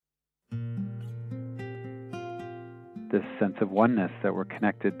this sense of oneness, that we're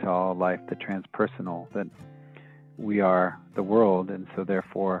connected to all life, the transpersonal, that we are the world. And so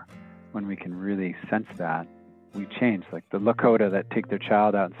therefore, when we can really sense that, we change. Like the Lakota that take their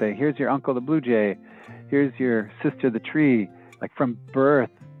child out and say, here's your uncle the blue jay, here's your sister the tree. Like from birth,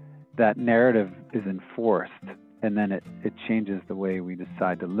 that narrative is enforced, and then it changes the way we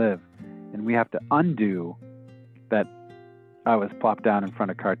decide to live. And we have to undo that. I was plopped down in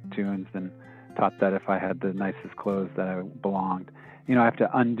front of cartoons and taught that if I had the nicest clothes that I belonged. I have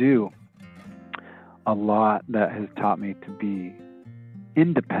to undo a lot that has taught me to be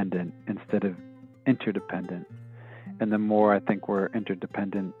independent instead of interdependent. And the more I think we're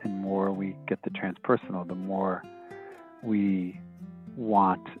interdependent and more we get the transpersonal, the more we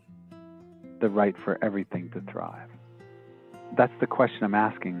want the right for everything to thrive. That's the question I'm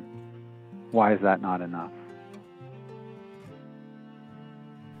asking. Why is that not enough?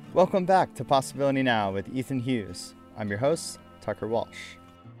 Welcome back to Possibility Now with Ethan Hughes. I'm your host, Tucker Walsh.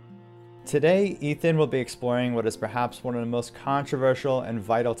 Today, Ethan will be exploring what is perhaps one of the most controversial and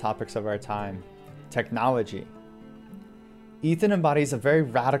vital topics of our time, technology. Ethan embodies a very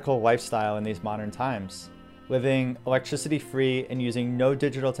radical lifestyle in these modern times, living electricity-free and using no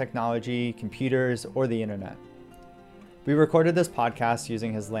digital technology, computers, or the internet. We recorded this podcast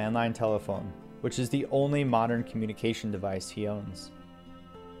using his landline telephone, which is the only modern communication device he owns.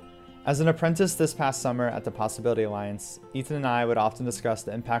 As an apprentice this past summer at the Possibility Alliance, Ethan and I would often discuss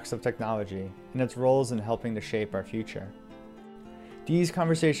the impacts of technology and its roles in helping to shape our future. These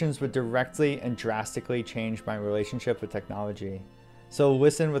conversations would directly and drastically change my relationship with technology, so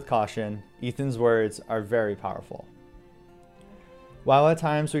listen with caution. Ethan's words are very powerful. While at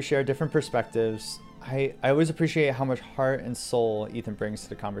times we share different perspectives, I always appreciate how much heart and soul Ethan brings to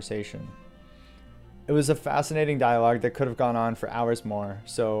the conversation. It was a fascinating dialogue that could have gone on for hours more,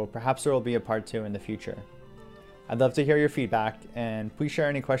 so perhaps there will be a part 2 in the future. I'd love to hear your feedback, and please share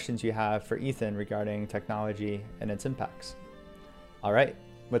any questions you have for Ethan regarding technology and its impacts. All right,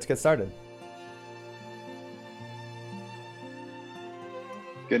 let's get started.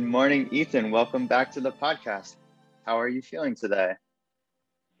 Good morning, Ethan. Welcome back to the podcast. How are you feeling today?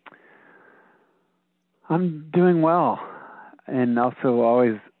 I'm doing well, and also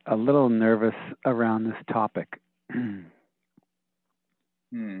always a little nervous around this topic.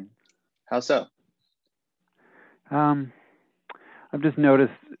 How so? I've just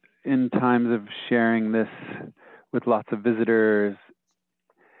noticed in times of sharing this with lots of visitors,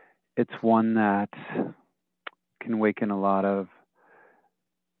 it's one that can awaken a lot of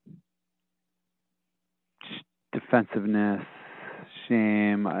defensiveness,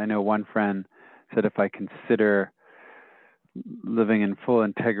 shame. I know one friend said if I consider living in full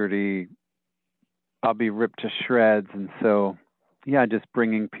integrity, I'll be ripped to shreds. And so, just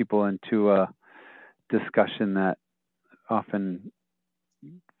bringing people into a discussion that often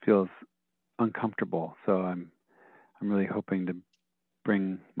feels uncomfortable. So I'm really hoping to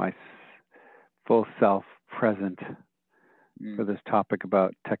bring my full self present for this topic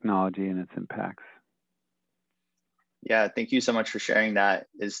about technology and its impacts. Yeah, thank you so much for sharing that.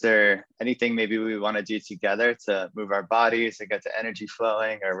 Is there anything maybe we want to do together to move our bodies, to get the energy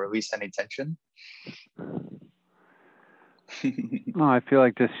flowing or release any tension? I feel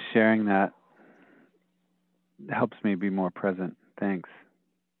like just sharing that helps me be more present. Thanks.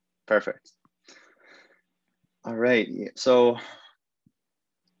 Perfect. All right. So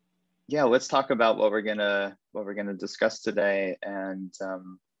let's talk about what we're gonna discuss today, and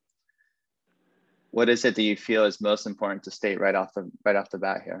what is it that you feel is most important to state right off the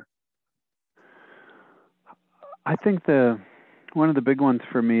bat here? I think one of the big ones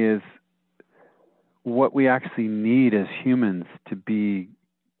for me is what we actually need as humans to be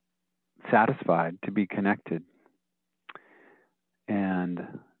satisfied, to be connected. And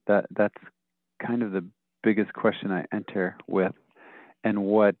that's kind of the biggest question I enter with, and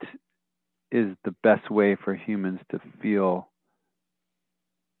what is the best way for humans to feel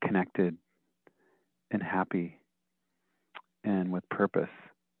connected and happy and with purpose.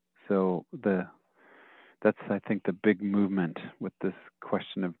 So that's I think the big movement with this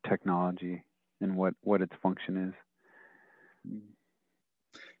question of technology and what its function is.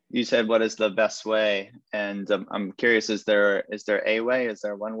 You said, what is the best way? And I'm curious, is there a way? Is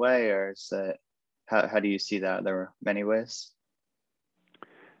there one way? Or is it, how do you see that? There are many ways?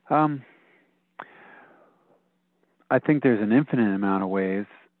 I think there's an infinite amount of ways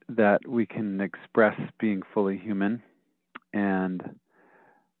that we can express being fully human. And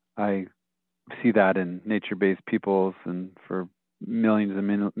I see that in nature-based peoples, and for millions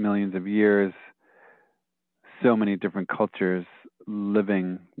and millions of years, so many different cultures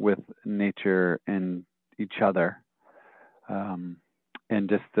living with nature and each other. And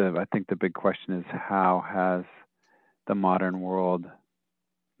just I think the big question is, how has the modern world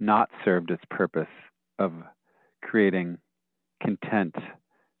not served its purpose of creating content,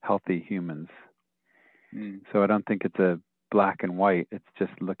 healthy humans? So I don't think it's a black and white. It's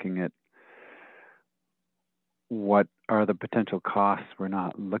just looking at what are the potential costs we're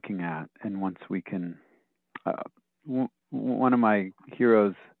not looking at. And once we can, one of my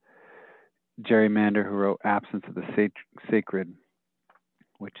heroes, Jerry Mander, who wrote Absence of the Sacred,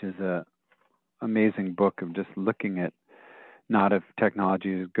 which is a amazing book of just looking at not if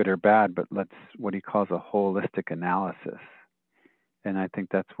technology is good or bad, but what he calls a holistic analysis. And I think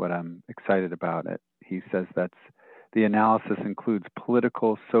that's what I'm excited about. He says that's the analysis includes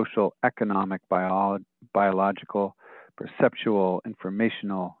political, social, economic, biological, perceptual,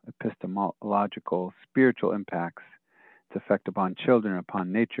 informational, epistemological, spiritual impacts. Its effect upon children,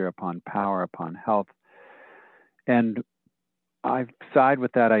 upon nature, upon power, upon health. And I side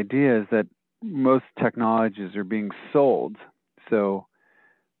with that idea is that most technologies are being sold. So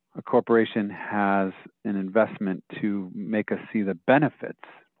a corporation has an investment to make us see the benefits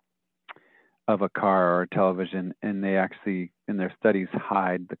of a car or a television, and they actually, in their studies,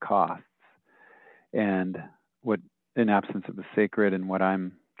 hide the costs. And what, in Absence of the Sacred, and what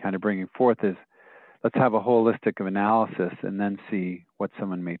I'm kind of bringing forth is, let's have a holistic analysis and then see what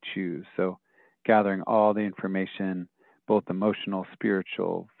someone may choose. So gathering all the information, both emotional,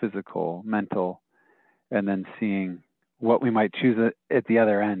 spiritual, physical, mental, and then seeing what we might choose at the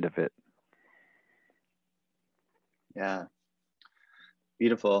other end of it. Yeah,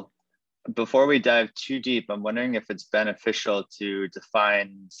 beautiful. Before we dive too deep, I'm wondering if it's beneficial to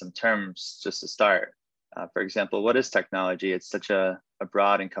define some terms just to start. For example, what is technology? It's such a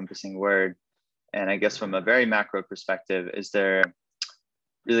broad, encompassing word. And I guess from a very macro perspective, is there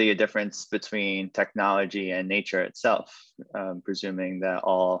really a difference between technology and nature itself, presuming that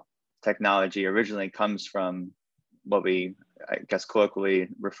all technology originally comes from what we, I guess, colloquially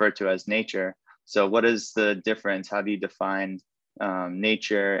refer to as nature? So what is the difference? How do you define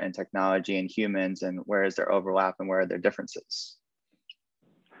nature and technology and humans, and where is their overlap and where are their differences?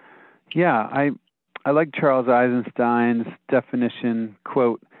 Yeah, I like Charles Eisenstein's definition,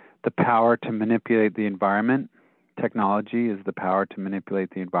 quote, the power to manipulate the environment. Technology is the power to manipulate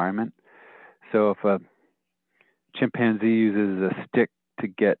the environment. So if a chimpanzee uses a stick to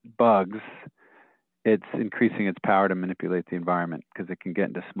get bugs, it's increasing its power to manipulate the environment because it can get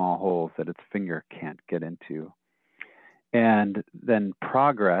into small holes that its finger can't get into. And then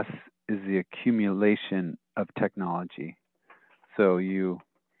progress is the accumulation of technology. So you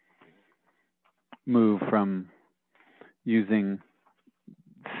move from using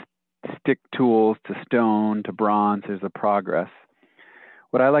stick tools to stone to bronze. There's a progress.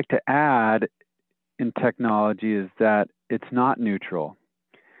 What I like to add in technology is that it's not neutral,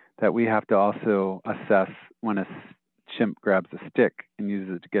 that we have to also assess when a chimp grabs a stick and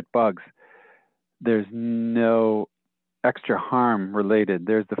uses it to get bugs. There's no extra harm related.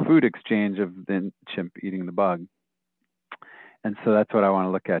 There's the food exchange of the chimp eating the bug. And so that's what I want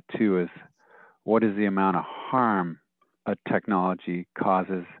to look at too, is what is the amount of harm a technology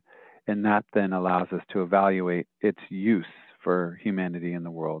causes, and that then allows us to evaluate its use for humanity in the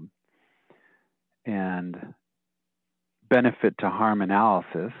world. And benefit to harm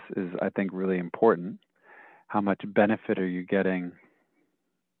analysis is, I think, really important. How much benefit are you getting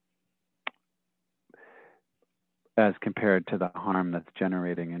as compared to the harm that's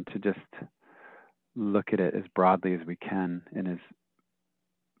generating, and to just look at it as broadly as we can and as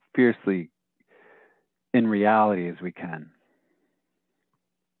fiercely in reality as we can.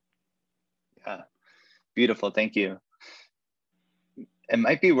 Yeah, beautiful. Thank you. It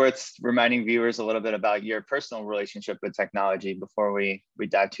might be worth reminding viewers a little bit about your personal relationship with technology before we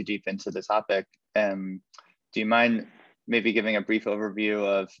dive too deep into the topic. Do you mind maybe giving a brief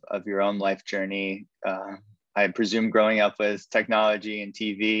overview of your own life journey? I presume growing up with technology and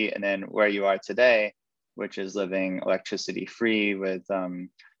TV, and then where you are today, which is living electricity free with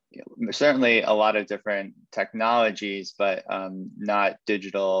certainly a lot of different technologies, but not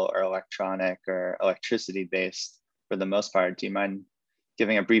digital or electronic or electricity based for the most part. Do you mind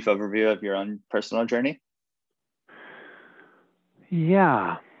giving a brief overview of your own personal journey?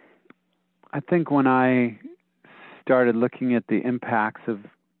 Yeah. I think when I started looking at the impacts of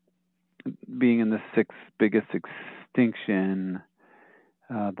being in the sixth biggest extinction,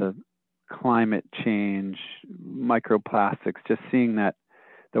 the climate change, microplastics, just seeing that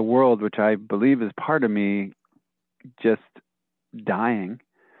the world, which I believe is part of me, just dying,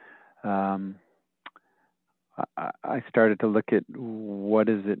 I started to look at what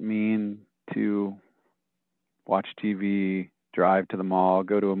does it mean to watch TV, drive to the mall,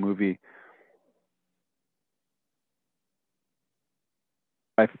 go to a movie.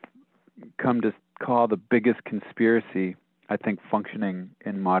 I've come to call the biggest conspiracy, I think, functioning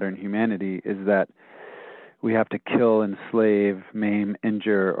in modern humanity is that we have to kill, enslave, maim,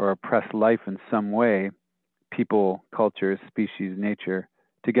 injure, or oppress life in some way, people, culture, species, nature,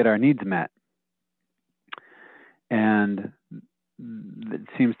 to get our needs met. And it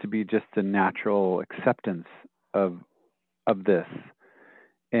seems to be just a natural acceptance of this.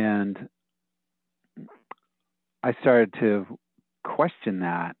 And I started to question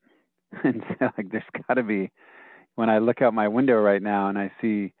that and say, like, there's got to be, when I look out my window right now and I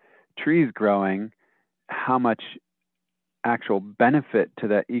see trees growing, how much actual benefit to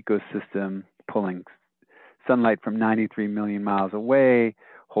that ecosystem, pulling sunlight from 93 million miles away,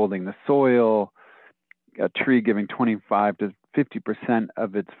 holding the soil, a tree giving 25 to 50%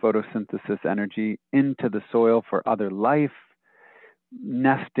 of its photosynthesis energy into the soil for other life,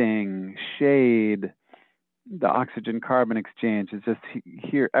 nesting, shade, the oxygen-carbon exchange. It's just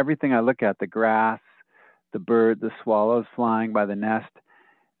here, everything I look at, the grass, the bird, the swallows flying by the nest,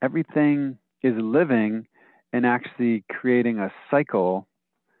 everything is living and actually creating a cycle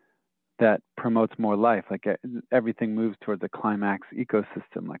that promotes more life. Like everything moves towards a climax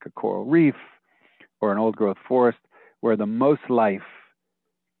ecosystem, like a coral reef or an old growth forest, where the most life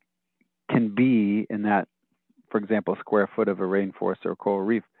can be in that, for example, square foot of a rainforest or a coral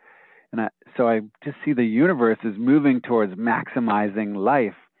reef. And so I just see the universe is moving towards maximizing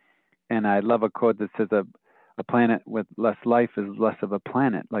life. And I love a quote that says a planet with less life is less of a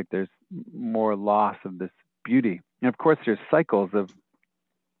planet. Like there's more loss of this beauty. And of course, there's cycles of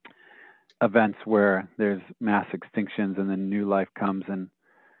events where there's mass extinctions and then new life comes and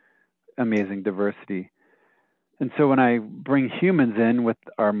amazing diversity. And so when I bring humans in with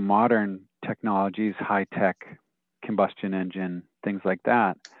our modern technologies, high-tech combustion engine, things like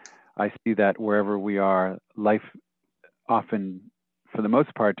that, I see that wherever we are, life often, for the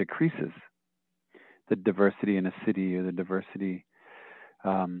most part, decreases. The diversity in a city or the diversity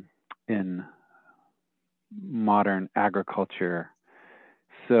in modern agriculture.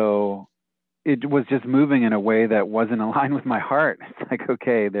 So it was just moving in a way that wasn't aligned with my heart. It's like,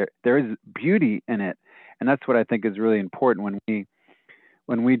 okay, there is beauty in it. And that's what I think is really important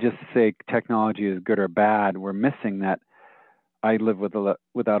when we just say technology is good or bad, we're missing that. I live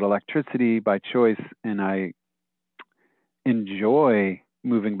without electricity by choice, and I enjoy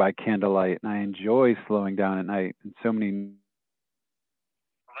moving by candlelight, and I enjoy slowing down at night. And so many.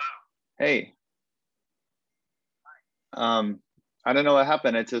 Hey. I don't know what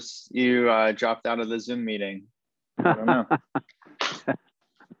happened. It just, you dropped out of the Zoom meeting. I don't know.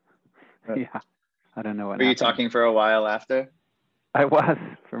 Yeah, I don't know what Were you happened. talking for a while after? I was,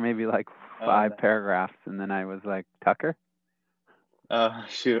 for maybe like 5 paragraphs, and then I was like, Tucker? Oh,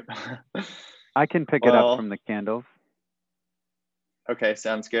 shoot. I can pick it up from the candles. Okay,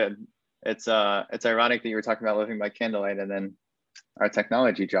 sounds good. It's ironic that you were talking about living by candlelight and then our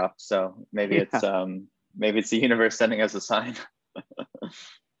technology dropped. So maybe it's the universe sending us a sign.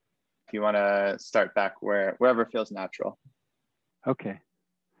 If you want to start back wherever feels natural. Okay.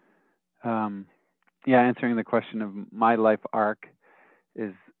 Yeah, answering the question of my life arc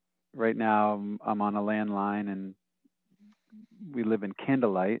is right now I'm on a landline and we live in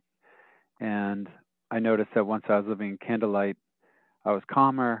candlelight. And I noticed that once I was living in candlelight, I was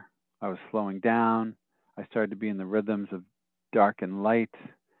calmer, I was slowing down, I started to be in the rhythms of dark and light,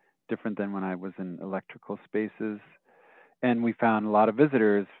 different than when I was in electrical spaces. And we found a lot of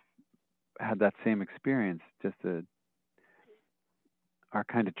visitors had that same experience. Our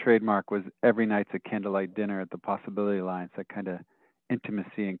kind of trademark was every night's a candlelight dinner at the Possibility Alliance, that kind of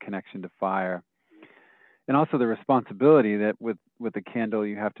intimacy and connection to fire. And also the responsibility that with a candle,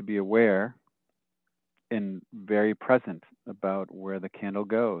 you have to be aware and very present about where the candle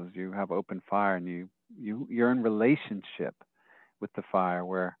goes. You have open fire and you're in relationship with the fire,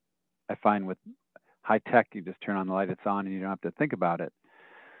 where I find with high tech, you just turn on the light, it's on, and you don't have to think about it.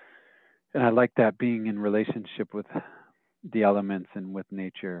 And I like that, being in relationship with the elements and with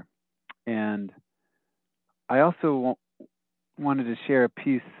nature. And I also wanted to share a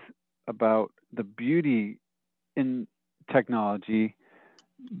piece about the beauty in technology.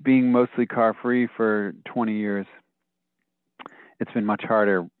 Being mostly car free for 20 years, it's been much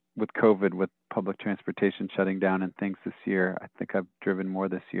harder with COVID, with public transportation shutting down and things this year. I think I've driven more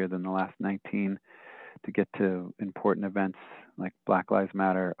this year than the last 19 to get to important events like Black Lives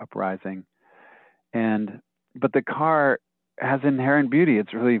Matter, Uprising. But the car has inherent beauty.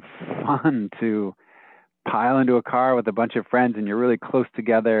 It's really fun to pile into a car with a bunch of friends and you're really close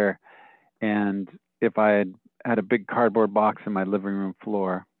together. And if I had had a big cardboard box in my living room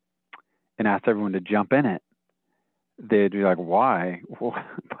floor and asked everyone to jump in it, they'd be like, why?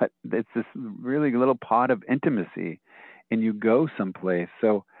 But it's this really little pod of intimacy, and you go someplace.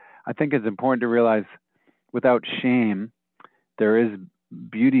 So I think it's important to realize without shame, there is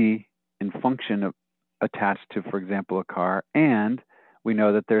beauty and function attached to, for example, a car. And we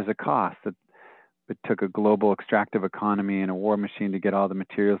know that there's a cost, that it took a global extractive economy and a war machine to get all the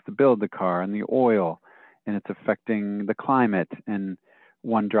materials to build the car and the oil, and it's affecting the climate. And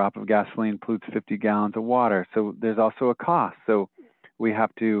one drop of gasoline pollutes 50 gallons of water. So there's also a cost. So we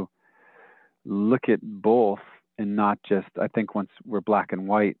have to look at both and not just, I think once we're black and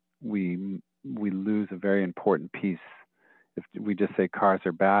white, we lose a very important piece. If we just say cars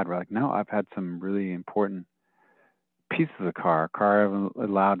are bad, we're like, no, I've had some really important pieces of car. A car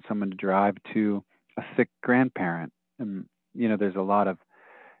allowed someone to drive to a sick grandparent. And, you know, there's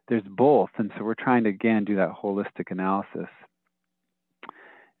both. And so we're trying to, again, do that holistic analysis.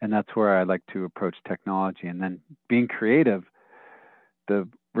 And that's where I like to approach technology. And then being creative, the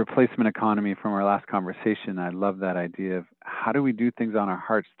replacement economy from our last conversation, I love that idea of how do we do things on our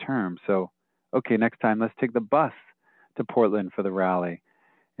heart's terms? So, okay, next time, let's take the bus to Portland for the rally.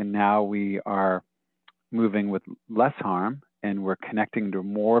 And now we are moving with less harm, and we're connecting to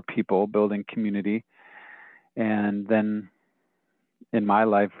more people, building community. And then in my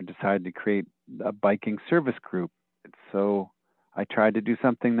life, we decided to create a biking service group. So I tried to do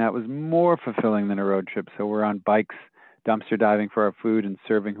something that was more fulfilling than a road trip. So we're on bikes, dumpster diving for our food and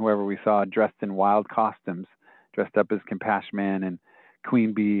serving whoever we saw dressed in wild costumes, dressed up as Compassion Man and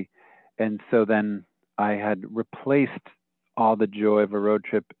Queen Bee. And so then I had replaced all the joy of a road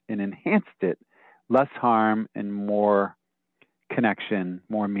trip and enhanced it, less harm and more connection,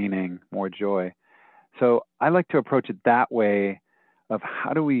 more meaning, more joy. So I like to approach it that way of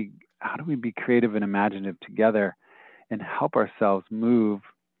how do we be creative and imaginative together and help ourselves move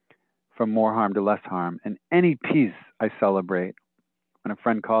from more harm to less harm. And any piece I celebrate. When a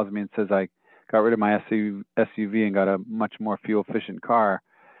friend calls me and says, I got rid of my SUV and got a much more fuel efficient car,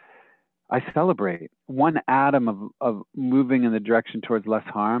 I celebrate. One atom of moving in the direction towards less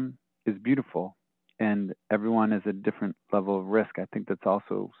harm is beautiful. And everyone is a different level of risk. I think that's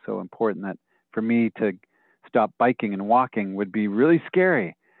also so important, that for me to stop biking and walking would be really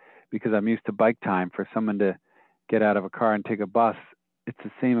scary because I'm used to bike time. For someone to get out of a car and take a bus, it's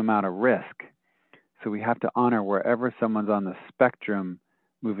the same amount of risk. So we have to honor wherever someone's on the spectrum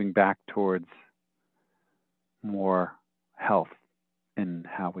moving back towards more health in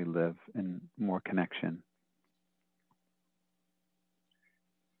how we live and more connection.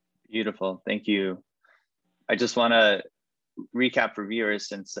 Beautiful. Thank you. I just want to recap for viewers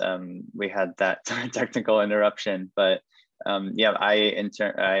since we had that technical interruption, but yeah,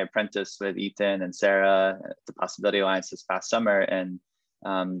 I apprenticed with Ethan and Sarah at the Possibility Alliance this past summer, and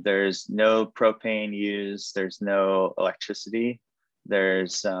there's no propane used, there's no electricity,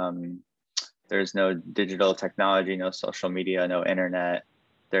 there's no digital technology, no social media, no internet.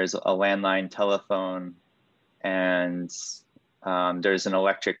 There's a landline telephone, and there's an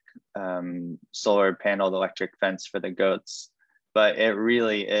electric solar paneled electric fence for the goats. But it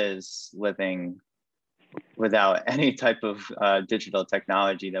really is living without any type of digital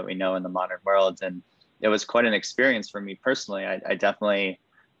technology that we know in the modern world. And it was quite an experience for me personally.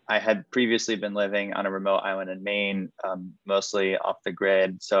 I had previously been living on a remote island in Maine, mostly off the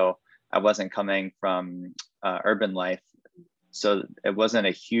grid. So I wasn't coming from urban life. So it wasn't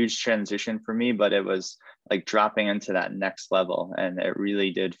a huge transition for me, but it was like dropping into that next level. And it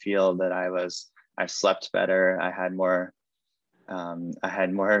really did feel that I slept better. I had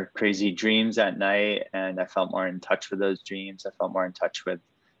more crazy dreams at night, and I felt more in touch with those dreams. I felt more in touch with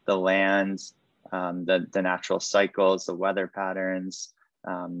the lands, the natural cycles, the weather patterns.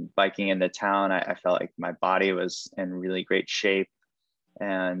 Biking into town, I felt like my body was in really great shape.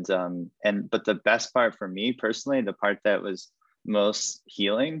 But the best part for me personally, the part that was most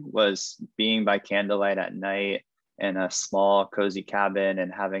healing, was being by candlelight at night in a small cozy cabin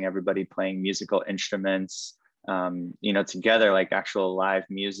and having everybody playing musical instruments, together, like actual live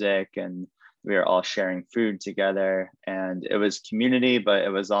music, and we were all sharing food together. And it was community, but it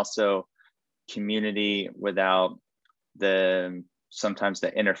was also community without sometimes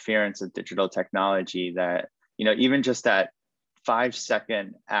the interference of digital technology that, even just that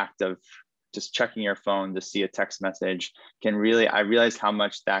 5-second act of just checking your phone to see a text message can really, I realized how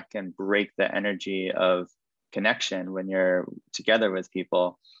much that can break the energy of connection when you're together with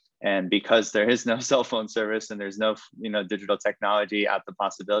people. And because there is no cell phone service and there's no, digital technology at the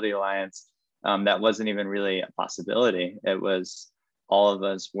Possibility Alliance, that wasn't even really a possibility. It was all of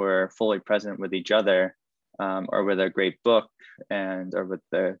us were fully present with each other. or with a great book, or with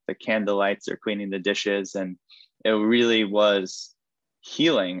the candle lights, or cleaning the dishes. And it really was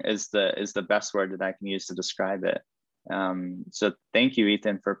healing is the best word that I can use to describe it. So thank you,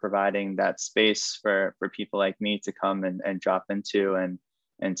 Ethan, for providing that space for people like me to come and drop into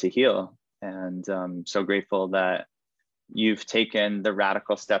and to heal. And so grateful that you've taken the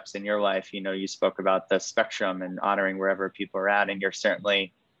radical steps in your life. You spoke about the spectrum and honoring wherever people are at, and you're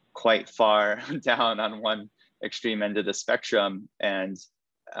certainly quite far down on one extreme end of the spectrum. And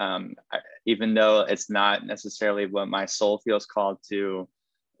even though it's not necessarily what my soul feels called to,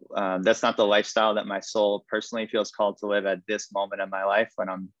 that's not the lifestyle that my soul personally feels called to live at this moment in my life, when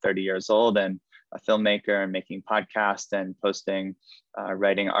I'm 30 years old and a filmmaker and making podcasts and posting,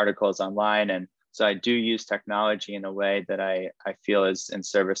 writing articles online. And so I do use technology in a way that I feel is in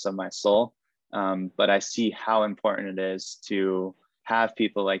service of my soul. But I see how important it is to have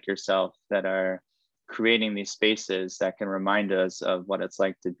people like yourself that are creating these spaces that can remind us of what it's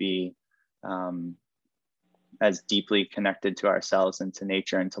like to be as deeply connected to ourselves and to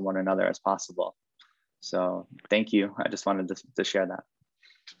nature and to one another as possible. So thank you. I just wanted to share that.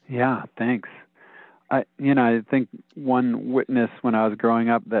 Yeah, thanks. I think one witness when I was growing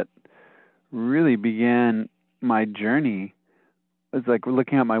up that really began my journey was like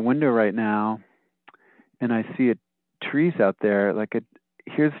looking out my window right now, and I see trees out there.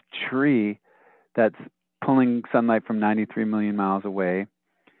 Here's a tree that's pulling sunlight from 93 million miles away.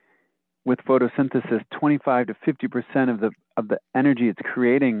 With photosynthesis, 25 to 50% of the energy it's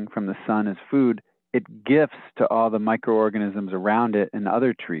creating from the sun as food, it gifts to all the microorganisms around it and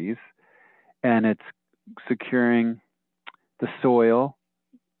other trees, and it's securing the soil,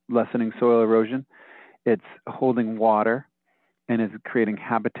 lessening soil erosion. It's holding water, and it's creating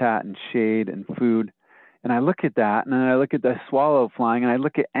habitat and shade and food. And I look at that, and then I look at the swallow flying, and I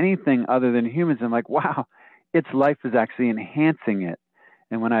look at anything other than humans, and I'm like, wow, its life is actually enhancing it.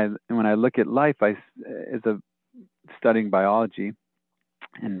 And when I look at life, studying biology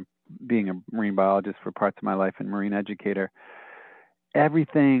and being a marine biologist for parts of my life and marine educator,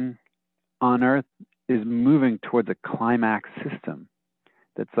 everything on Earth is moving towards a climax system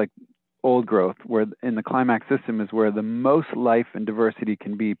that's like old growth, where in the climax system is where the most life and diversity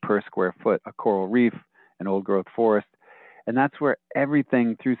can be per square foot, a coral reef, an old growth forest. And that's where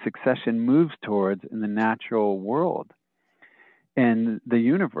everything through succession moves towards in the natural world and the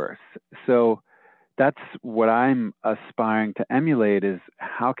universe. So that's what I'm aspiring to emulate, is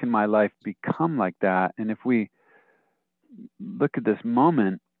how can my life become like that? And if we look at this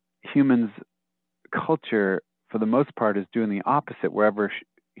moment, humans' culture, for the most part, is doing the opposite. Wherever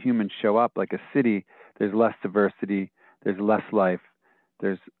humans show up, like a city, there's less diversity, there's less life,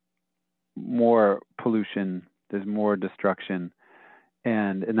 there's more pollution, there's more destruction.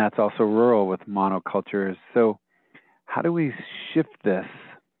 And that's also rural with monocultures. So how do we shift this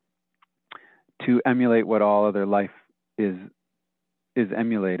to emulate what all other life is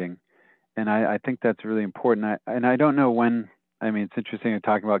emulating? And I think that's really important. I don't know when. I mean, it's interesting you're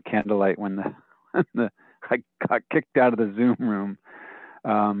talking about candlelight when I got kicked out of the Zoom room.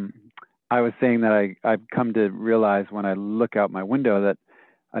 I was saying that I've come to realize when I look out my window that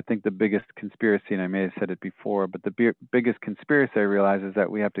I think the biggest conspiracy, and I may have said it before, but the biggest conspiracy I realize is that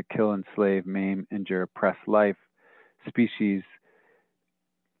we have to kill, enslave, maim, injure, oppress life, species,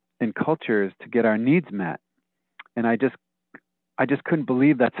 and cultures to get our needs met. And I just couldn't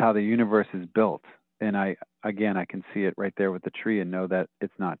believe that's how the universe is built. And I can see it right there with the tree and know that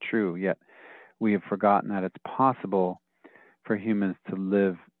it's not true. Yet we have forgotten that it's possible for humans to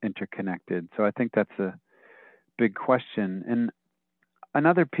live interconnected. So I think that's a big question. And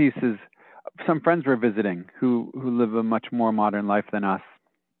another piece is some friends were visiting who live a much more modern life than us,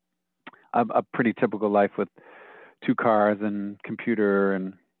 a pretty typical life with 2 cars and computer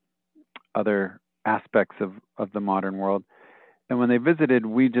and other aspects of the modern world. And when they visited,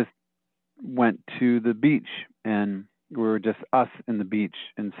 we just went to the beach, and we were just us in the beach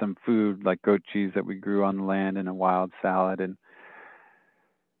and some food like goat cheese that we grew on the land and a wild salad. And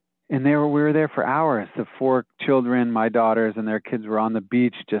we were there for hours. The 4 children, my daughters and their kids, were on the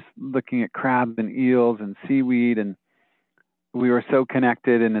beach just looking at crabs and eels and seaweed. And we were so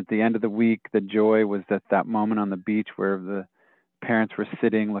connected. And at the end of the week, the joy was that moment on the beach where the parents were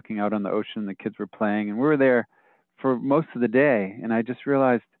sitting, looking out on the ocean, the kids were playing. And we were there for most of the day. And I just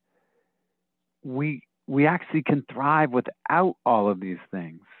realized we actually can thrive without all of these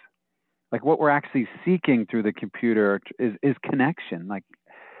things. Like what we're actually seeking through the computer is connection. Like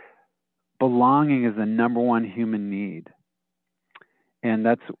belonging is the number one human need. And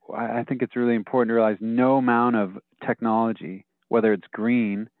I think it's really important to realize no amount of technology, whether it's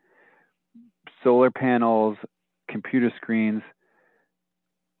green, solar panels, computer screens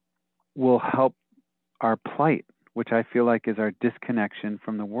will help our plight, which I feel like is our disconnection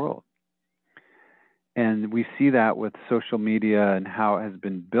from the world. And we see that with social media and how it has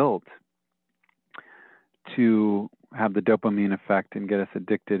been built to have the dopamine effect and get us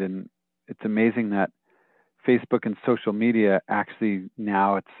addicted. And it's amazing that Facebook and social media actually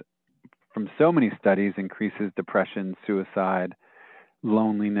now, it's from so many studies, increases depression, suicide,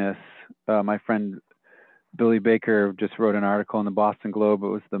 loneliness. My friend Billy Baker just wrote an article in the Boston Globe. It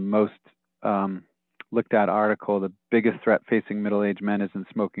was the most looked at article. The biggest threat facing middle-aged men isn't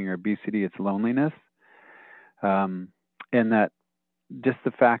smoking or obesity, it's loneliness. And that just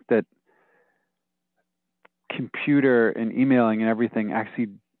the fact that computer and emailing and everything actually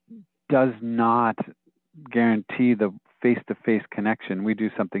does not guarantee the face-to-face connection. We do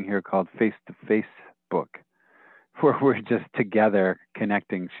something here called face-to-face book, where we're just together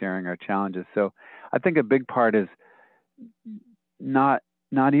connecting, sharing our challenges. So I think a big part is not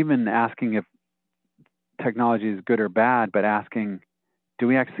even asking if technology is good or bad, but asking, do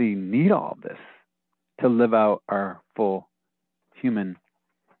we actually need all of this to live out our full human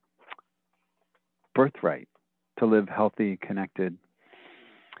birthright, to live healthy, connected?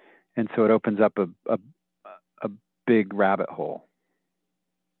 And so it opens up a big rabbit hole.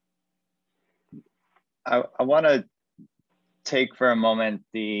 I want to take for a moment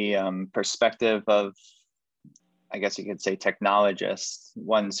the perspective of, I guess you could say, technologists,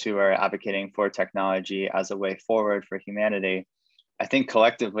 ones who are advocating for technology as a way forward for humanity. I think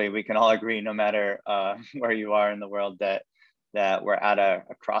collectively we can all agree, no matter where you are in the world, that we're at a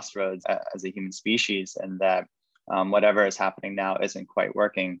crossroads as a human species, and that whatever is happening now isn't quite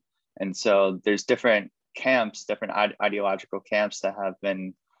working. And so there's different camps, different ideological camps that have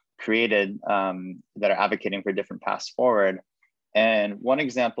been created that are advocating for different paths forward. And one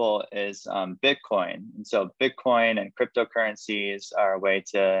example is Bitcoin. And so Bitcoin and cryptocurrencies are a way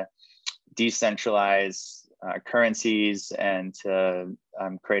to decentralize currencies and to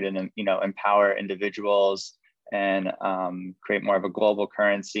create an, empower individuals and create more of a global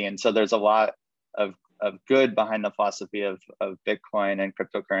currency. And so there's a lot of good behind the philosophy of Bitcoin and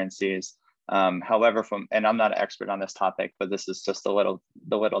cryptocurrencies. However, and I'm not an expert on this topic, but this is just the little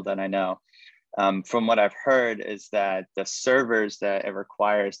that I know. From what I've heard is that the servers that it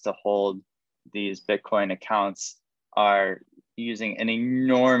requires to hold these Bitcoin accounts are using an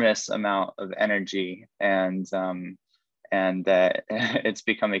enormous amount of energy, and that it's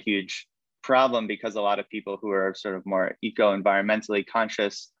become a huge problem because a lot of people who are sort of more eco-environmentally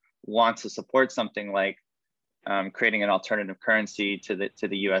conscious want to support something like creating an alternative currency to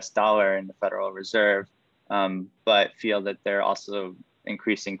the US dollar and the Federal Reserve, but feel that they're also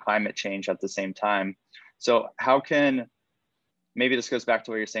increasing climate change at the same time. So how can, maybe this goes back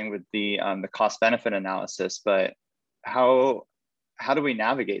to what you're saying with the cost benefit analysis, but how do we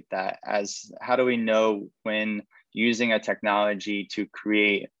navigate that? How do we know when using a technology to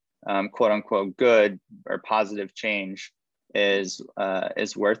create quote unquote good or positive change is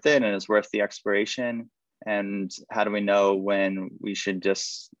worth it and is worth the expiration? And how do we know when we should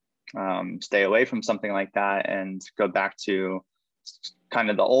just stay away from something like that and go back to kind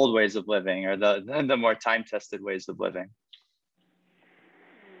of the old ways of living, or the more time-tested ways of living?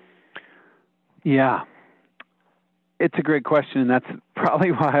 Yeah, it's a great question. And that's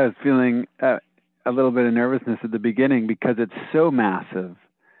probably why I was feeling a little bit of nervousness at the beginning, because it's so massive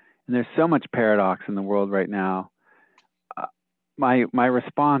and there's so much paradox in the world right now. My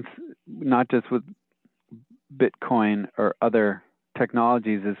response, not just with Bitcoin or other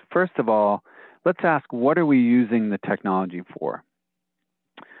technologies, is first of all, let's ask, what are we using the technology for?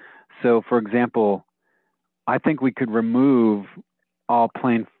 So for example, I think we could remove all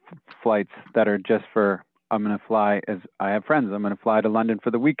plane flights that are just for, I'm going to fly, as I have friends, I'm going to fly to London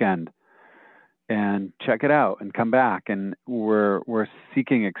for the weekend and check it out and come back. And we're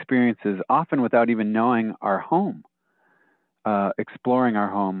seeking experiences often without even knowing our home, exploring our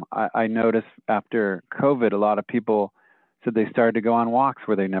home. I noticed after COVID, a lot of people said they started to go on walks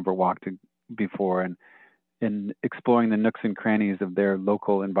where they never walked before, and exploring the nooks and crannies of their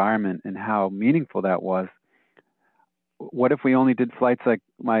local environment and how meaningful that was. What if we only did flights like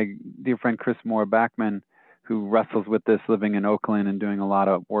my dear friend Chris Moore Backman, who wrestles with this, living in Oakland and doing a lot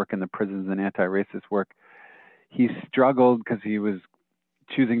of work in the prisons and anti-racist work? He struggled because he was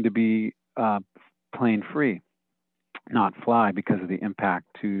choosing to be plane free, not fly, because of the impact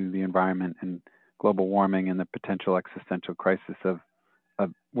to the environment and global warming and the potential existential crisis of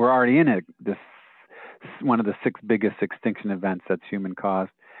we're already in it. This one of the 6 biggest extinction events that's human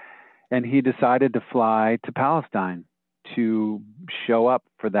caused. And he decided to fly to Palestine to show up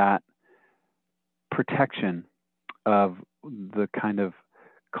for that protection of the kind of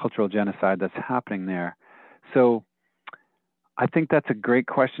cultural genocide that's happening there. So I think that's a great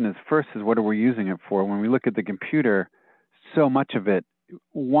question. Is first is what are we using it for? When we look at the computer, so much of it,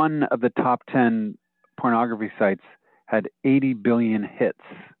 one of the top 10 pornography sites had 80 billion hits.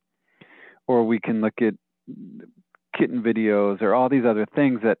 Or we can look at kitten videos or all these other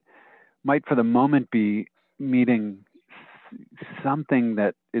things that might for the moment be meeting something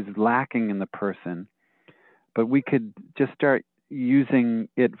that is lacking in the person, but we could just start using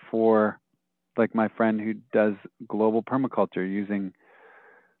it for, like my friend who does global permaculture, using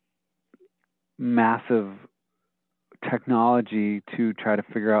massive technology to try to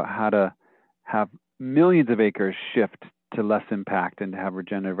figure out how to have millions of acres shift to less impact and to have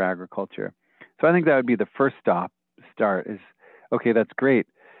regenerative agriculture. So I think that would be the first start is, okay, that's great.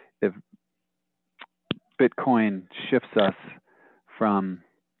 If Bitcoin shifts us from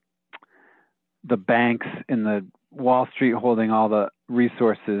the banks in the Wall Street holding all the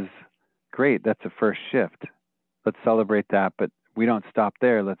resources, great, that's a first shift. Let's celebrate that, but we don't stop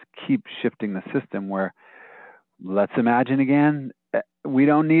there. Let's keep shifting the system where, let's imagine again, we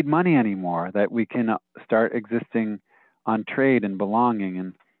don't need money anymore, that we can start existing on trade and belonging.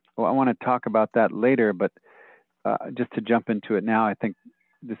 And well, I want to talk about that later, but just to jump into it now, I think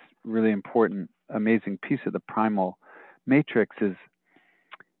this really important, amazing piece of the primal matrix is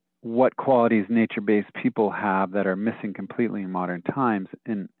what qualities nature-based people have that are missing completely in modern times.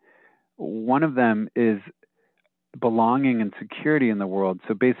 And one of them is belonging and security in the world.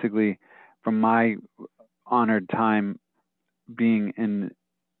 So basically, from my honored time being in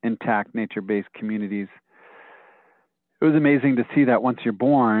intact nature-based communities, it was amazing to see that once you're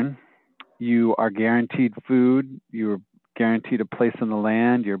born, you are guaranteed food, you're guaranteed a place on the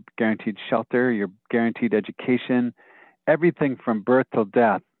land, you're guaranteed shelter, you're guaranteed education, everything from birth till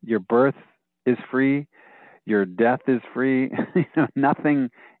death. Your birth is free, your death is free,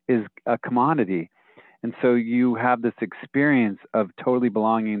 nothing is a commodity. And so you have this experience of totally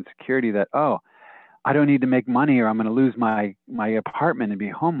belonging and security that, oh, I don't need to make money or I'm going to lose my apartment and be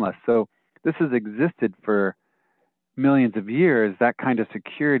homeless. So this has existed for millions of years, that kind of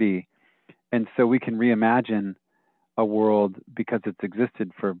security. And so we can reimagine a world because it's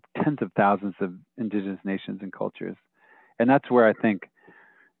existed for tens of thousands of indigenous nations and cultures. And that's where I think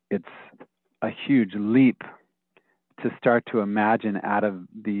it's a huge leap to start to imagine out of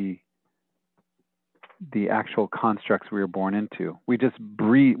the actual constructs we were born into. We just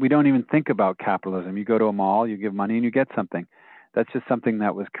breathe. We don't even think about capitalism. You go to a mall, you give money and you get something. That's just something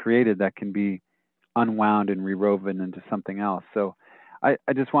that was created that can be unwound and rewoven into something else. So I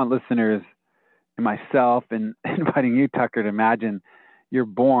just want listeners and myself and inviting you, Tucker, to imagine you're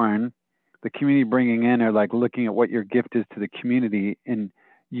born, the community bringing in are like looking at what your gift is to the community, and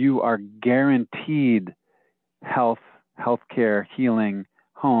you are guaranteed health, healthcare, healing,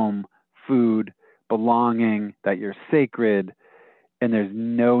 home, food, belonging, that you're sacred, and there's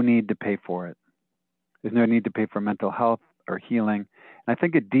no need to pay for it. There's no need to pay for mental health or healing. And I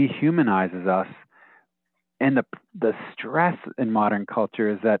think it dehumanizes us. And the stress in modern culture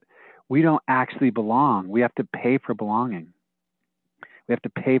is that we don't actually belong. We have to pay for belonging. We have to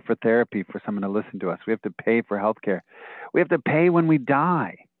pay for therapy for someone to listen to us. We have to pay for healthcare. We have to pay when we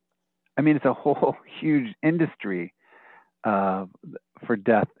die. I mean, it's a whole huge industry for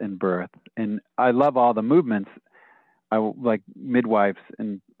death and birth. And I love all the movements. I like midwives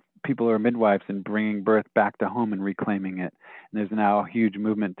and people who are midwives and bringing birth back to home and reclaiming it. And there's now a huge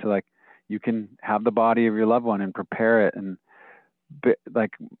movement to like, you can have the body of your loved one and prepare it. And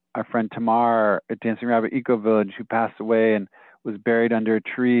like our friend Tamar at Dancing Rabbit Eco Village, who passed away and was buried under a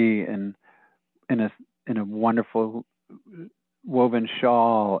tree and in a wonderful woven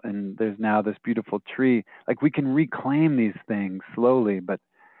shawl, and there's now this beautiful tree. Like, we can reclaim these things slowly, but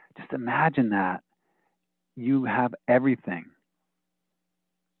just imagine that you have everything.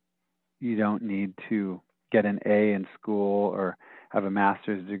 You don't need to get an A in school or have a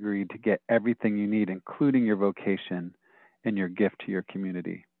master's degree to get everything you need, including your vocation and your gift to your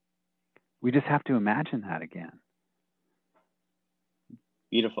community. We just have to imagine that again.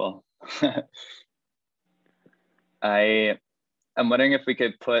 Beautiful. I'm wondering if we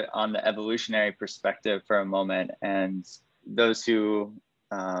could put on the evolutionary perspective for a moment, and those who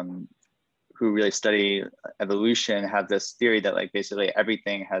really study evolution have this theory that like basically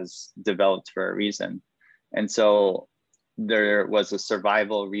everything has developed for a reason. And so there was a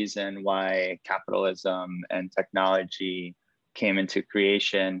survival reason why capitalism and technology came into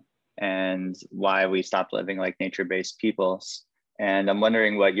creation and why we stopped living like nature-based peoples. And I'm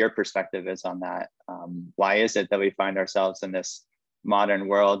wondering what your perspective is on that. Why is it that we find ourselves in this modern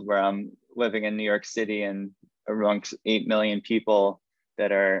world where I'm living in New York City and amongst 8 million people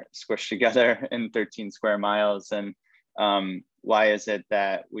that are squished together in 13 square miles. And why is it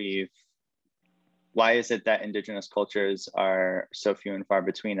that indigenous cultures are so few and far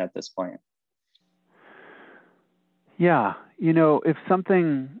between at this point? Yeah, if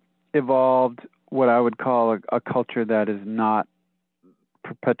something evolved, what I would call a culture that is not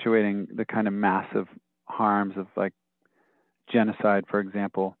perpetuating the kind of massive harms of like genocide, for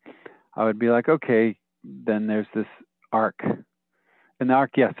example, I would be like, okay, then there's this arc. And the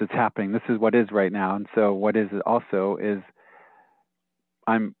arc, yes, it's happening. This is what is right now. And so what is it also is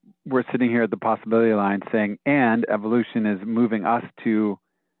we're sitting here at the possibility line saying, and evolution is moving us to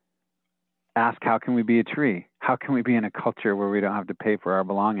ask, how can we be a tree? How can we be in a culture where we don't have to pay for our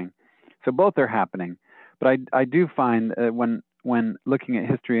belonging? So both are happening. But I do find when looking at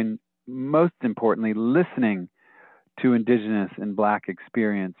history, and most importantly, listening to Indigenous and Black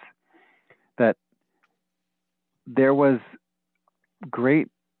experience, that there was great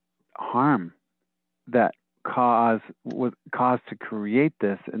harm that was caused to create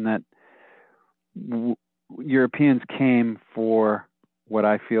this, and that Europeans came for what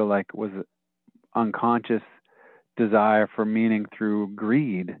I feel like was unconscious desire for meaning through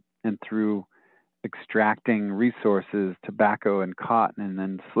greed and through extracting resources, tobacco and cotton, and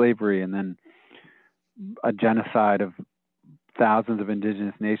then slavery, and then a genocide of thousands of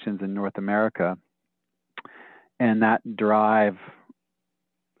indigenous nations in North America. And that drive,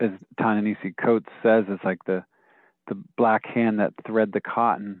 as Ta-Nehisi Coates says, is like the black hand that thread the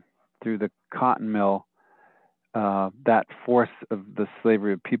cotton through the cotton mill. That force of the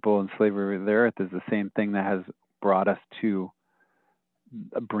slavery of people and slavery of the earth is the same thing that has brought us to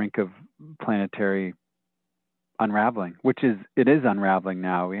a brink of planetary unraveling, it is unraveling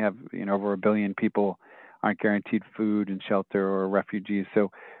now. We have, over 1 billion people aren't guaranteed food and shelter or refugees.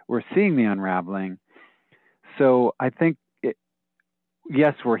 So we're seeing the unraveling. So I think,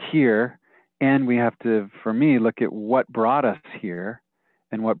 yes, we're here, and we have to, for me, look at what brought us here.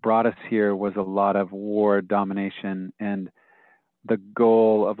 And what brought us here was a lot of war, domination, and the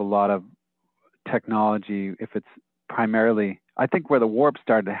goal of a lot of technology. If it's primarily, I think where the warp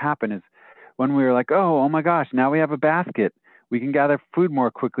started to happen is when we were like, oh my gosh, now we have a basket. We can gather food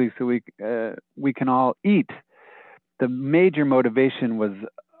more quickly so we can all eat. The major motivation was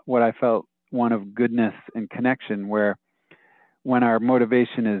what I felt one of goodness and connection, where when our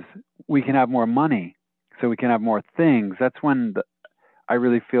motivation is we can have more money so we can have more things, that's when I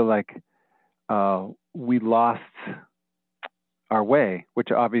really feel like we lost our way, which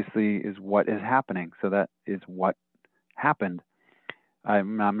obviously is what is happening. So that is what happened.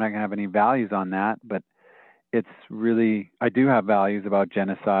 I'm not going to have any values on that, but it's really, I do have values about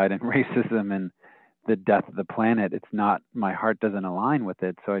genocide and racism and the death of the planet. It's not, my heart doesn't align with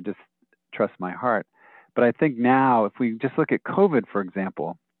it, so I just trust my heart. But I think now, if we just look at COVID, for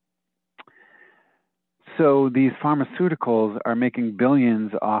example, so these pharmaceuticals are making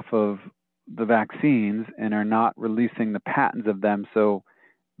billions off of the vaccines and are not releasing the patents of them. So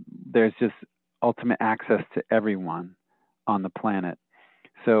there's just ultimate access to everyone on the planet.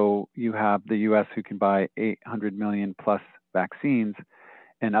 So you have the US who can buy 800 million plus vaccines,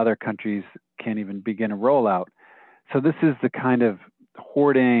 and other countries can't even begin a rollout. So this is the kind of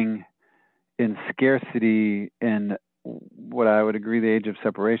hoarding and scarcity and what I would agree, the age of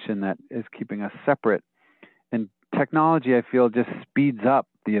separation that is keeping us separate. And technology, I feel, just speeds up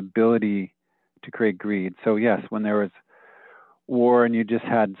the ability to create greed. So yes, when there was war and you just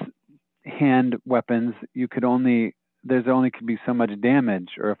had hand weapons, there only could be so much damage.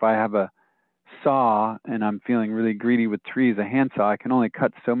 Or if I have a saw and I'm feeling really greedy with trees, a handsaw, I can only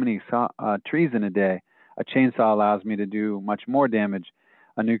cut so many trees in a day. A chainsaw allows me to do much more damage.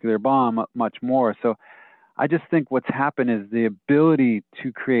 A nuclear bomb, much more. So I just think what's happened is the ability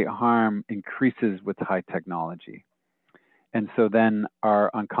to create harm increases with high technology. And so then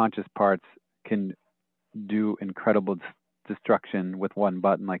our unconscious parts can do incredible destruction with one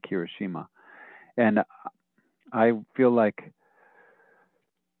button, like Hiroshima. And I feel like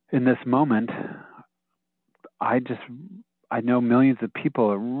in this moment, I know millions of people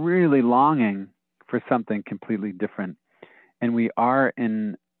are really longing for something completely different. And we are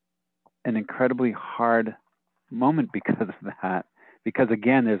in an incredibly hard moment because of that. Because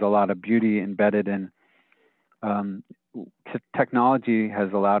again, there's a lot of beauty embedded in technology has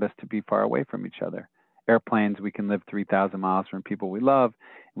allowed us to be far away from each other. Airplanes, we can live 3,000 miles from people we love.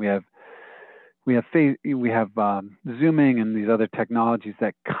 We have Zooming and these other technologies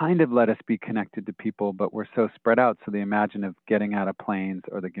that kind of let us be connected to people, but we're so spread out. So the imagine of getting out of planes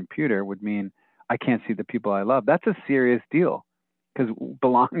or the computer would mean I can't see the people I love. That's a serious deal. because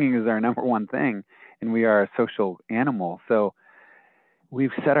belonging is our number one thing, and we are a social animal. So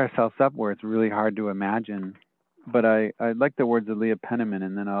we've set ourselves up where it's really hard to imagine. But I like the words of Leah Penniman,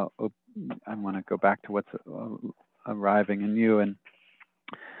 and then I want to go back to what's arriving in you. And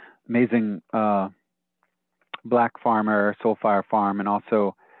amazing Black farmer, Soulfire Farm, and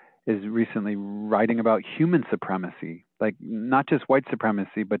also is recently writing about human supremacy, like not just white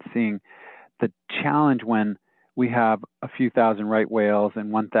supremacy, but seeing the challenge when we have a few thousand right whales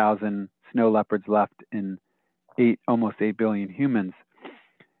and 1,000 snow leopards left in almost 8 billion humans.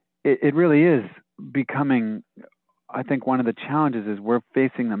 It really is becoming, I think one of the challenges is we're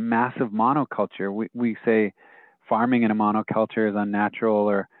facing the massive monoculture. We say farming in a monoculture is unnatural,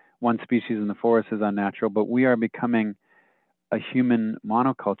 or one species in the forest is unnatural, but we are becoming a human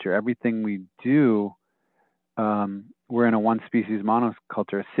monoculture. Everything we do, we're in a one species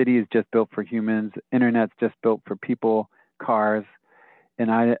monoculture. A city is just built for humans. Internet's just built for people, cars,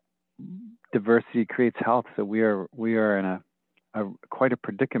 and diversity creates health. So we are in a quite a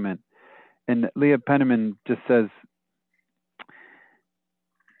predicament. And Leah Penniman just says,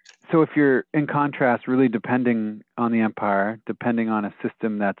 so if you're in contrast, really depending on the empire, depending on a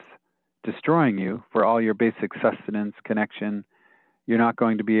system that's destroying you for all your basic sustenance, connection, you're not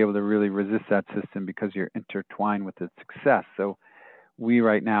going to be able to really resist that system because you're intertwined with its success. So we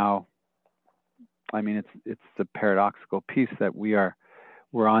right now, I mean, it's the paradoxical piece that we're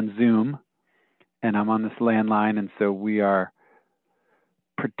on Zoom, and I'm on this landline, and so we are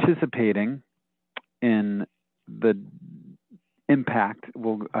participating in the impact.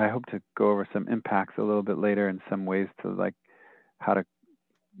 I hope to go over some impacts a little bit later in some ways to like how to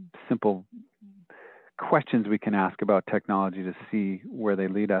simple questions we can ask about technology to see where they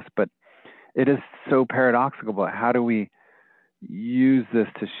lead us. But it is so paradoxical, but how do we use this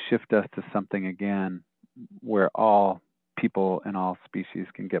to shift us to something again where all people and all species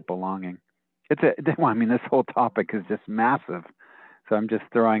can get belonging? I mean, this whole topic is just massive. So I'm just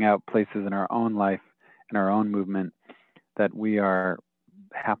throwing out places in our own life, in our own movement, that we are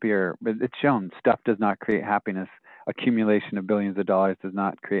happier. But it's shown stuff does not create happiness. Accumulation of billions of dollars does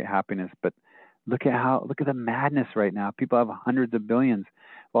not create happiness. But look at the madness right now. People have hundreds of billions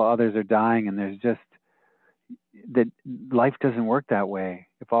while others are dying, and there's just that life doesn't work that way.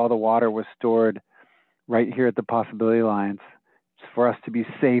 If all the water was stored right here at the possibility lines for us to be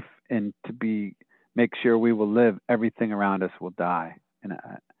safe and to make sure we will live, everything around us will die. And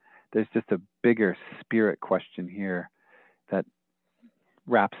there's just a bigger spirit question here that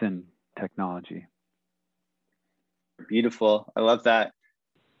wraps in technology. Beautiful. I love that.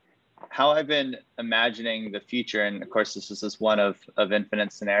 How I've been imagining the future, and of course this is just one of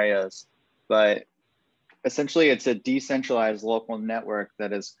infinite scenarios, but essentially it's a decentralized local network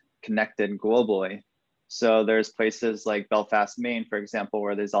that is connected globally. So there's places like Belfast, Maine, for example,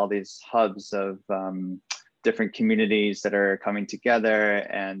 where there's all these hubs of different communities that are coming together,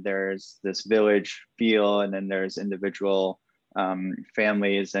 and there's this village feel, and then there's individual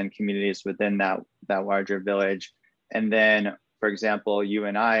families and communities within that larger village. And then, for example, you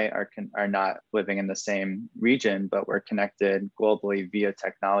and I are not living in the same region, but we're connected globally via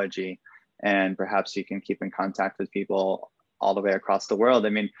technology. And perhaps you can keep in contact with people all the way across the world. I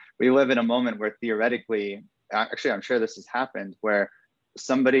mean, we live in a moment where theoretically, actually, I'm sure this has happened, where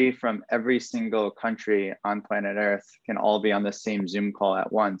somebody from every single country on planet Earth can all be on the same Zoom call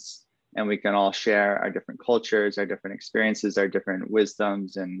at once. And we can all share our different cultures, our different experiences, our different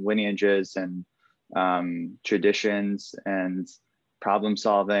wisdoms and lineages and traditions and problem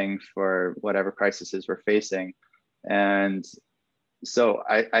solving for whatever crises we're facing. And so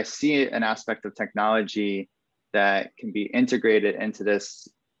I see an aspect of technology that can be integrated into this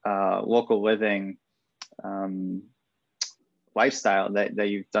local living lifestyle that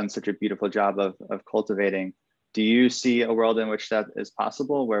you've done such a beautiful job of cultivating. Do you see a world in which that is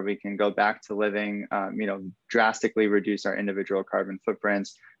possible, where we can go back to living, drastically reduce our individual carbon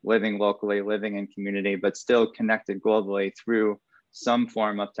footprints, living locally, living in community, but still connected globally through some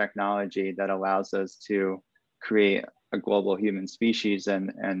form of technology that allows us to create a global human species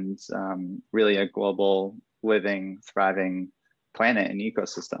and really a global living, thriving planet and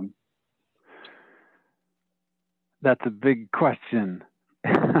ecosystem? That's a big question.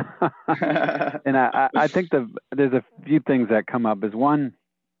 And I think there's a few things that come up. Is one,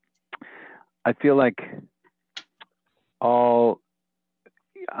 I feel like all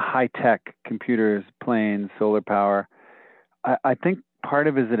high-tech computers, planes, solar power, I think part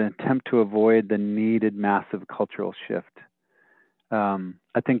of it is an attempt to avoid the needed massive cultural shift.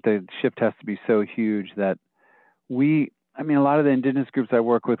 I think the shift has to be so huge that a lot of the indigenous groups I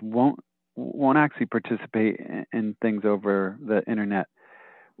work with won't won't actually participate in things over the internet.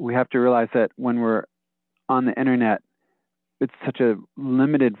 We have to realize that when we're on the internet, it's such a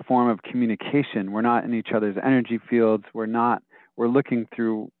limited form of communication. We're not in each other's energy fields. We're looking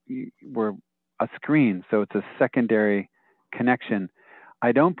through, we're a screen. So it's a secondary connection.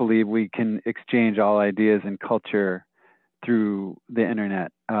 I don't believe we can exchange all ideas and culture through the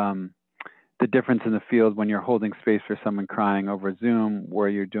internet. The difference in the field when you're holding space for someone crying over Zoom, where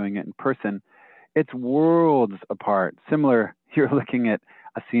you're doing it in person, it's worlds apart. Similar, you're looking at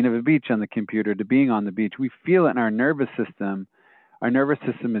a scene of a beach on the computer to being on the beach. We feel it in our nervous system. Our nervous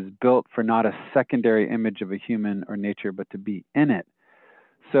system is built for not a secondary image of a human or nature, but to be in it.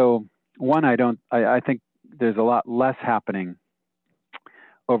 So one, I think there's a lot less happening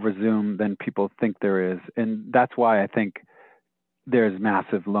over Zoom than people think there is. And that's why I think there's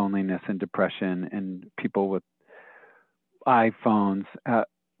massive loneliness and depression and people with iPhones.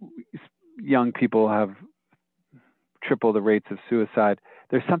 Young people have triple the rates of suicide.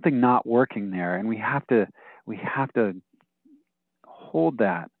 There's something not working there, and we have to hold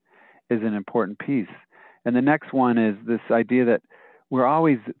that as an important piece. And the next one is this idea that we're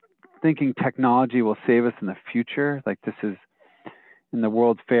always thinking technology will save us in the future. Like this is in the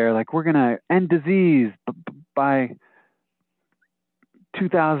World Fair, like we're going to end disease by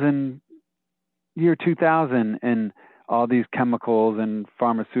 2000, and all these chemicals and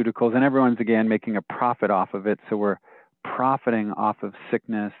pharmaceuticals, and everyone's again making a profit off of it. So we're profiting off of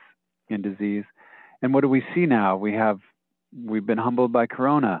sickness and disease. And what do we see now? We've been humbled by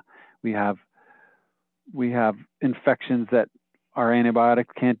Corona. We have infections that our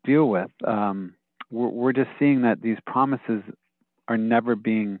antibiotics can't deal with. We're just seeing that these promises are never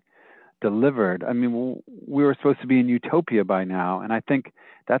being delivered. I mean, we were supposed to be in utopia by now, and I think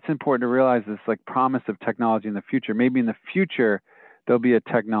that's important to realize, this like promise of technology in the future. Maybe in the future there'll be a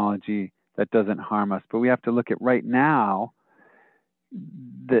technology that doesn't harm us, but we have to look at right now.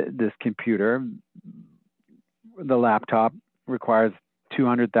 This computer, the laptop, requires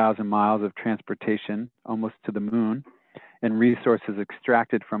 200,000 miles of transportation almost to the moon, and resources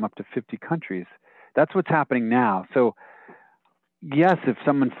extracted from up to 50 countries. That's what's happening now. So yes, if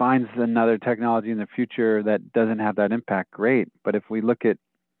someone finds another technology in the future that doesn't have that impact, great. But if we look at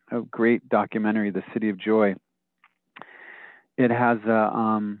a great documentary, The City of Joy, it has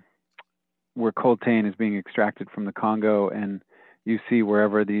where coltan is being extracted from the Congo, and you see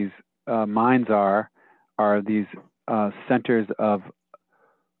wherever these mines are these centers of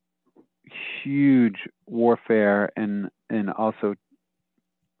huge warfare and also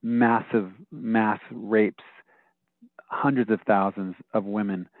mass rapes, hundreds of thousands of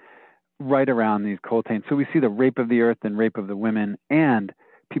women right around these coltan. So we see the rape of the earth and rape of the women and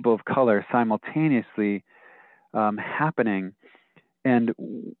people of color simultaneously happening. And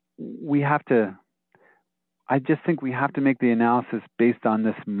I just think we have to make the analysis based on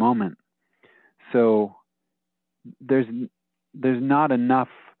this moment. So there's not enough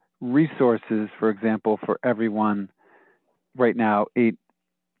resources, for example, for everyone right now, 8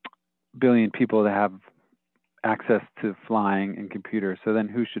 billion people that have access to flying and computers. So then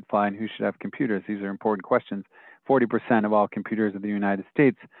who should fly and who should have computers? These are important questions. 40% of all computers in the United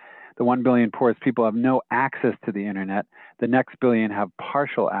States. The 1 billion poorest people have no access to the internet. The next billion have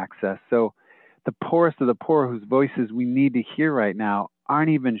partial access. So the poorest of the poor, whose voices we need to hear right now, aren't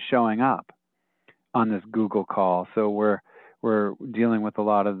even showing up on this Google call. So we're dealing with a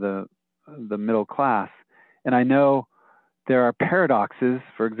lot of the middle class. And I know there are paradoxes.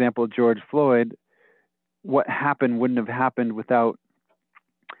 For example, George Floyd, what happened wouldn't have happened without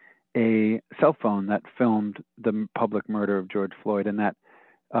a cell phone that filmed the public murder of George Floyd, and that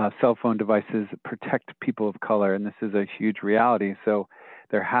cell phone devices protect people of color, and this is a huge reality. So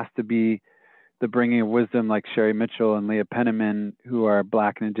there has to be the bringing of wisdom, like Sherry Mitchell and Leah Penniman, who are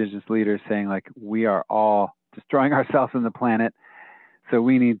Black and Indigenous leaders, saying like, we are all destroying ourselves and the planet, so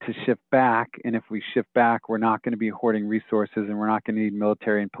we need to shift back. And if we shift back, we're not going to be hoarding resources, and we're not going to need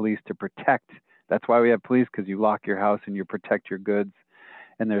military and police to protect. That's why we have police, because you lock your house and you protect your goods,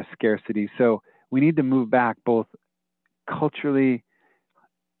 and there's scarcity. So we need to move back both culturally,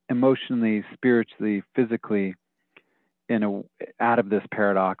 emotionally, spiritually, physically, out of this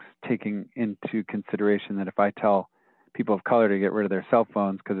paradox, taking into consideration that if I tell people of color to get rid of their cell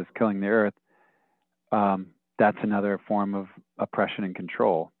phones because it's killing the earth, that's another form of oppression and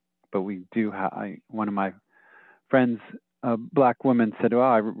control. But we do have, one of my friends, a Black woman, said, well,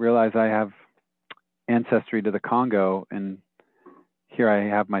 I realize I have ancestry to the Congo, and here I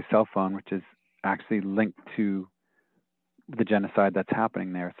have my cell phone, which is actually linked to the genocide that's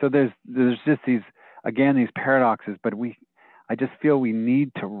happening there. So there's just these paradoxes, but I just feel we need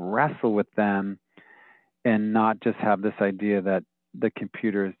to wrestle with them and not just have this idea that the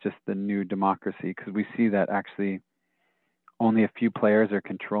computer is just the new democracy, because we see that actually only a few players are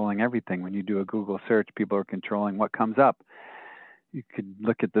controlling everything. When you do a Google search, people are controlling what comes up. You could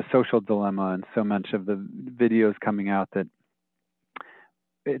look at the social dilemma and so much of the videos coming out that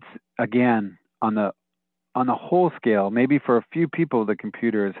it's, again, on the whole scale, maybe for a few people, the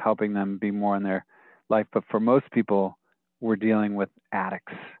computer is helping them be more in their life. But for most people, we're dealing with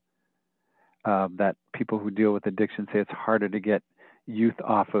addicts. That people who deal with addiction say it's harder to get youth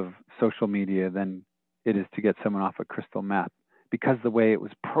off of social media than it is to get someone off of crystal meth, because the way it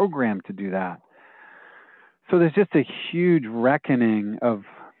was programmed to do that. So there's just a huge reckoning of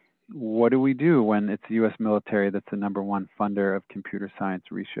what do we do when it's the US military that's the #1 funder of computer science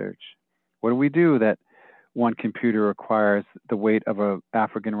research? What do we do that one computer requires the weight of an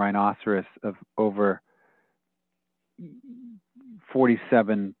African rhinoceros of over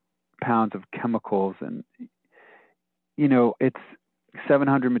 47 pounds of chemicals? And, you know, it's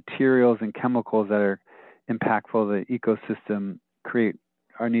 700 materials and chemicals that are impactful. The ecosystem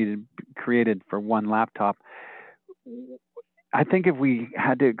created for one laptop. I think if we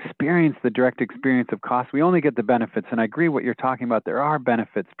had to experience the direct experience of cost, we only get the benefits. And I agree what you're talking about. There are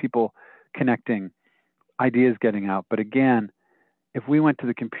benefits, people connecting, ideas getting out. But again, if we went to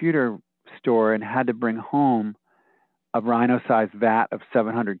the computer store and had to bring home a rhino-sized vat of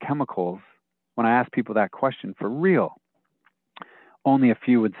 700 chemicals, when I ask people that question for real, only a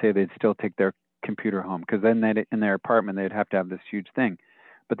few would say they'd still take their computer home, because then in their apartment, they'd have to have this huge thing.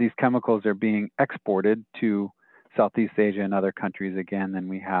 But these chemicals are being exported to Southeast Asia and other countries again, then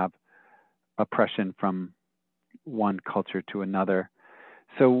we have oppression from one culture to another.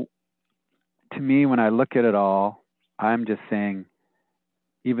 So to me, when I look at it all, I'm just saying,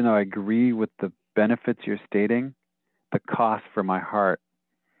 even though I agree with the benefits you're stating, the cost for my heart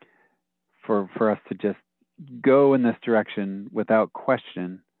for us to just go in this direction without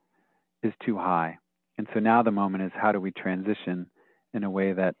question is too high. And so now the moment is, how do we transition in a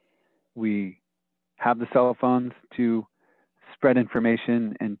way that we have the cell phones to spread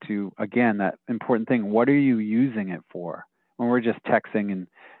information and to, again, that important thing, what are you using it for? When we're just texting and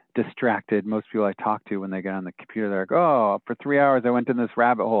distracted, most people I talk to when they get on the computer, they're like, oh, for 3 hours I went in this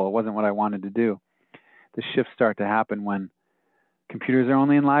rabbit hole. It wasn't what I wanted to do. The shifts start to happen when computers are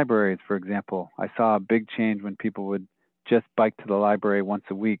only in libraries, for example. I saw a big change when people would just bike to the library once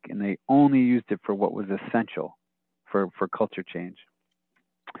a week and they only used it for what was essential for culture change.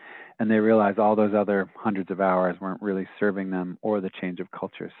 And they realized all those other hundreds of hours weren't really serving them or the change of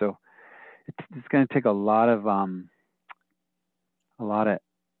culture. So it's going to take a lot of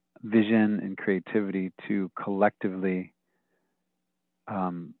vision and creativity to collectively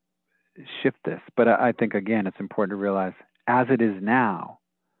shift this. But I think, again, it's important to realize, as it is now,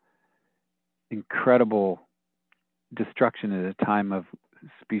 incredible destruction at a time of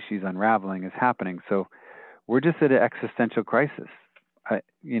species unraveling is happening. So we're just at an existential crisis.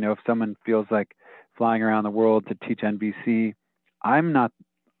 If someone feels like flying around the world to teach NVC, I'm not.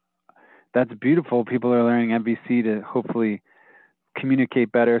 That's beautiful. People are learning NVC to hopefully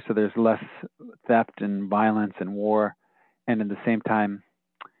communicate better, so there's less theft and violence and war. And at the same time,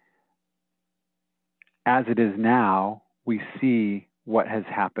 as it is now, we see what has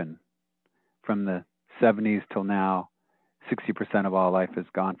happened from the 70s till now. 60% of all life is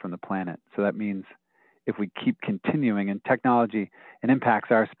gone from the planet. So that means if we keep continuing, and technology and impacts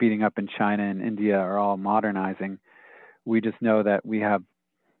are speeding up in China and India are all modernizing, we just know that we have,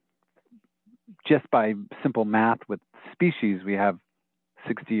 just by simple math with species, we have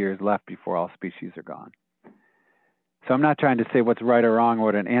 60 years left before all species are gone. So I'm not trying to say what's right or wrong or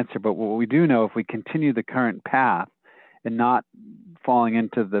what an answer, but what we do know, if we continue the current path and not falling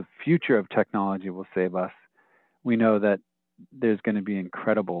into the future of technology will save us, we know that there's going to be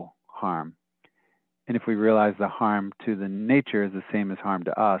incredible harm. And if we realize the harm to the nature is the same as harm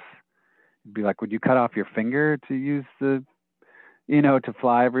to us, it'd be like, would you cut off your finger to use to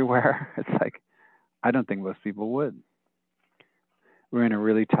fly everywhere? It's like, I don't think most people would. We're in a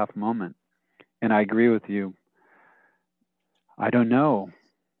really tough moment. And I agree with you. I don't know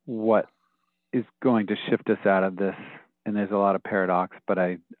what is going to shift us out of this. And there's a lot of paradox, but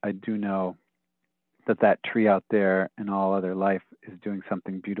I do know that tree out there and all other life is doing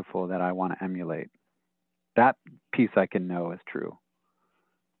something beautiful that I want to emulate. That piece I can know is true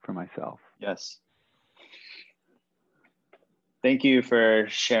for myself. Yes. Thank you for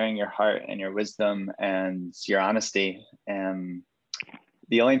sharing your heart and your wisdom and your honesty. And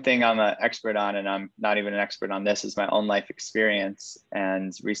the only thing I'm an expert on, and I'm not even an expert on this, is my own life experience.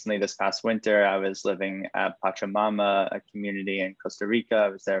 And recently, this past winter, I was living at Pachamama, a community in Costa Rica. I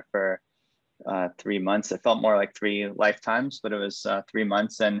was there for 3 months. It felt more like 3 lifetimes, but it was 3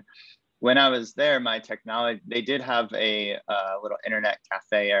 months. And when I was there, my technology, they did have a little internet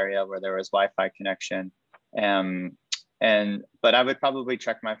cafe area where there was Wi-Fi connection. But I would probably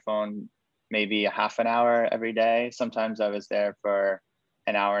check my phone maybe a half an hour every day. Sometimes I was there for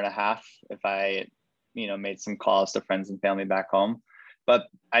an hour and a half if I, made some calls to friends and family back home. But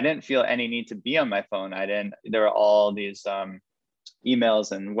I didn't feel any need to be on my phone. There were all these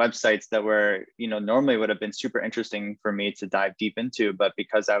emails and websites that were, normally would have been super interesting for me to dive deep into. But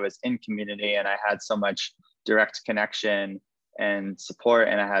because I was in community and I had so much direct connection and support,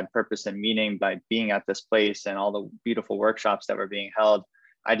 and I had purpose and meaning by being at this place and all the beautiful workshops that were being held,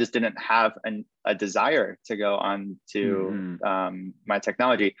 I just didn't have a desire to go on to my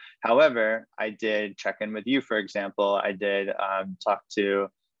technology. However, I did check in with you, for example. I did talk to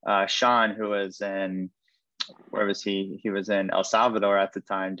Sean, who was in, where was he? He was in El Salvador at the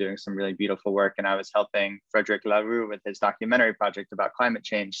time doing some really beautiful work. And I was helping Frederick Larue with his documentary project about climate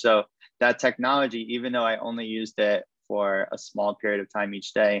change. So that technology, even though I only used it for a small period of time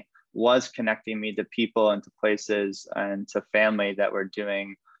each day, was connecting me to people and to places and to family that were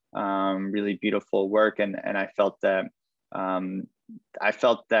doing really beautiful work. And I felt that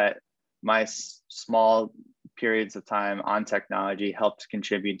my small periods of time on technology helped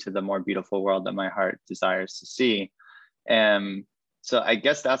contribute to the more beautiful world that my heart desires to see. And so I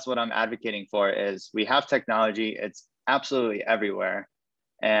guess that's what I'm advocating for, is we have technology, it's absolutely everywhere.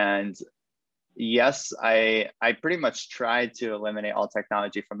 And yes, I pretty much tried to eliminate all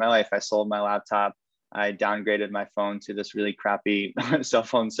technology from my life. I sold my laptop. I downgraded my phone to this really crappy cell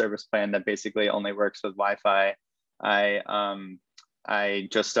phone service plan that basically only works with Wi-Fi. I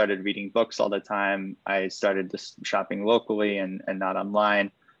just started reading books all the time. I started just shopping locally and not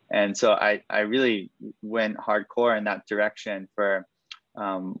online. And so I really went hardcore in that direction for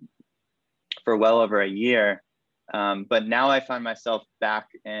well over a year. But now I find myself back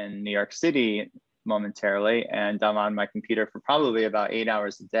in New York City momentarily, and I'm on my computer for probably about 8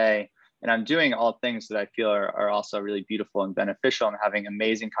 hours a day. And I'm doing all things that I feel are also really beautiful and beneficial. I'm having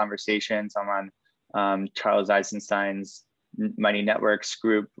amazing conversations. I'm on Charles Eisenstein's Mighty Networks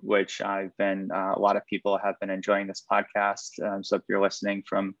group, which a lot of people have been enjoying this podcast. So if you're listening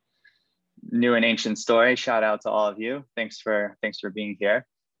from New and Ancient Story, shout out to all of you. Thanks for being here.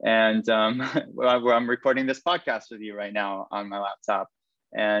 And I'm recording this podcast with you right now on my laptop.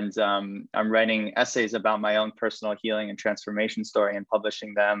 And I'm writing essays about my own personal healing and transformation story and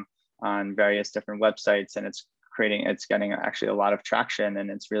publishing them on various different websites. And it's getting actually a lot of traction,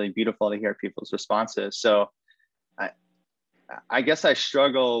 and it's really beautiful to hear people's responses. So I guess I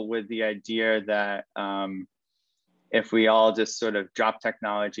struggle with the idea that if we all just sort of drop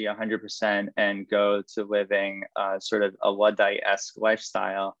technology 100% and go to living sort of a Luddite-esque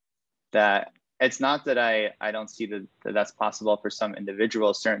lifestyle, that it's not that I don't see that that's possible for some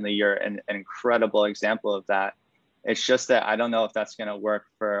individuals. Certainly you're an incredible example of that. It's just that I don't know if that's going to work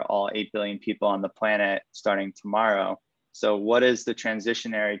for all 8 billion people on the planet starting tomorrow. So what is the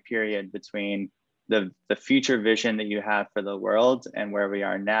transitionary period between the future vision that you have for the world and where we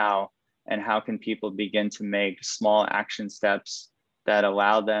are now? And how can people begin to make small action steps that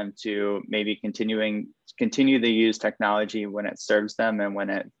allow them to maybe continue to use technology when it serves them and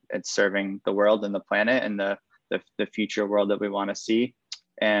when it's serving the world and the planet and the future world that we want to see?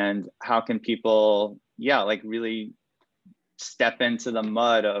 And how can people, really step into the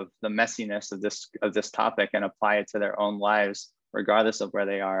mud of the messiness of this topic and apply it to their own lives, regardless of where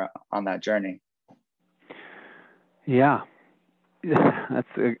they are on that journey? Yeah, that's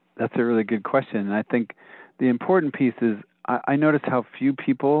a really good question. And I think the important piece is I notice how few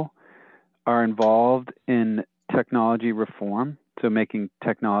people are involved in technology reform, so making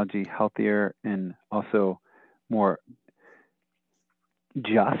technology healthier and also more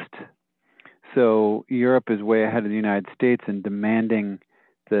just. So Europe is way ahead of the United States in demanding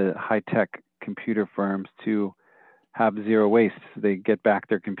the high-tech computer firms to have zero waste. So they get back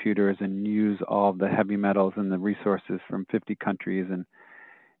their computers and use all the heavy metals and the resources from 50 countries.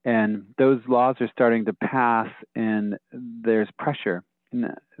 And those laws are starting to pass, and there's pressure.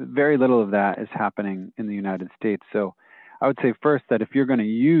 And very little of that is happening in the United States. So I would say first that if you're going to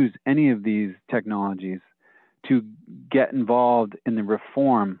use any of these technologies, to get involved in the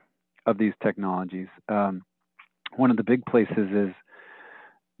reform of these technologies. One of the big places is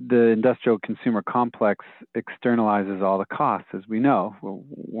the industrial consumer complex externalizes all the costs, as we know.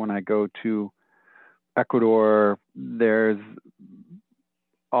 When I go to Ecuador, there's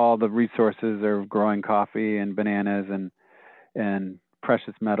all the resources of growing coffee and bananas and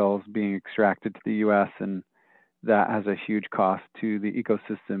precious metals being extracted to the U.S., and that has a huge cost to the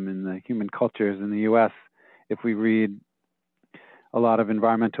ecosystem and the human cultures in the U.S. If we read a lot of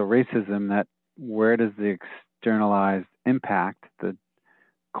environmental racism, that where does the externalized impact, the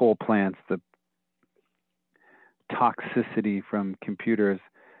coal plants, the toxicity from computers,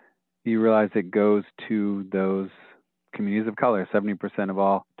 you realize it goes to those communities of color. 70% of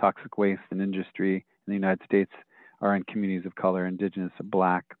all toxic waste in industry in the United States are in communities of color, Indigenous,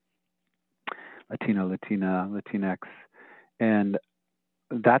 Black, Latino, Latina, Latinx. And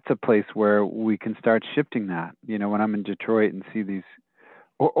that's a place where we can start shifting that. You know, when I'm in Detroit and see these,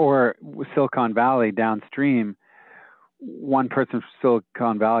 or Silicon Valley downstream, one person from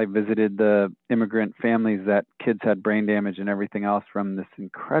Silicon Valley visited the immigrant families that kids had brain damage and everything else from this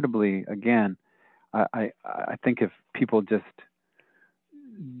incredibly, again, I think if people just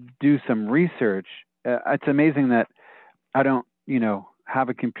do some research, it's amazing that I don't, you know, have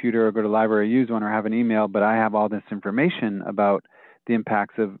a computer or go to the library, use one, or have an email, but I have all this information about the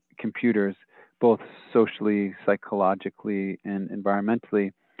impacts of computers, both socially, psychologically, and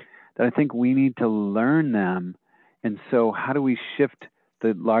environmentally, that I think we need to learn them. And so how do we shift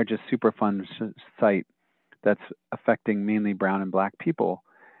the largest Superfund site that's affecting mainly brown and Black people?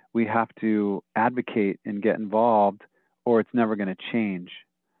 We have to advocate and get involved, or it's never going to change.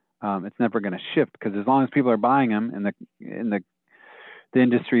 It's never going to shift, because as long as people are buying them and the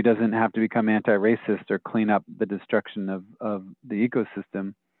industry doesn't have to become anti-racist or clean up the destruction of the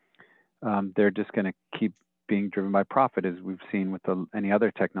ecosystem, they're just going to keep being driven by profit, as we've seen with any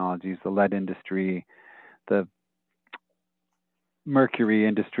other technologies, the lead industry, the mercury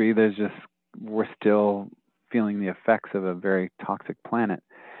industry. We're still feeling the effects of a very toxic planet.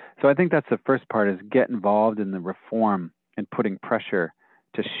 So I think that's the first part, is get involved in the reform and putting pressure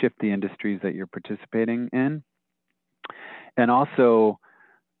to shift the industries that you're participating in. And also,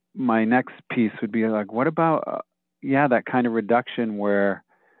 my next piece would be like, what about, that kind of reduction where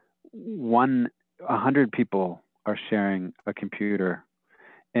 100 people are sharing a computer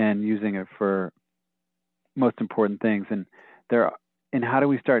and using it for most important things. And how do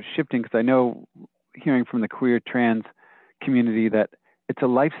we start shifting? Because I know, hearing from the queer trans community, that it's a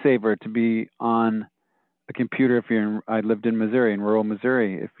lifesaver to be on a computer. I lived in Missouri, in rural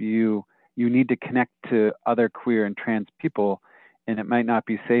Missouri. If you need to connect to other queer and trans people, and it might not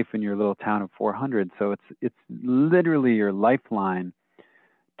be safe in your little town of 400. So it's literally your lifeline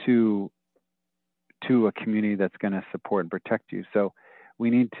to a community that's going to support and protect you. So we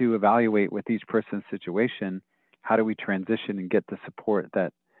need to evaluate with each person's situation, how do we transition and get the support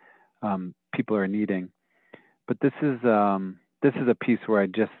that people are needing. But this is a piece where I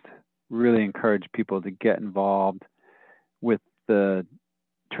just really encourage people to get involved with the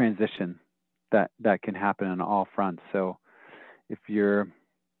transition that can happen on all fronts. So if you're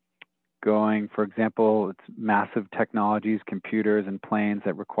going, for example, it's massive technologies, computers and planes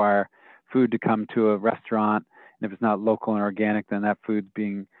that require food to come to a restaurant. And if it's not local and organic, then that food's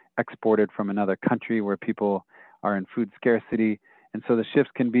being exported from another country where people are in food scarcity. And so the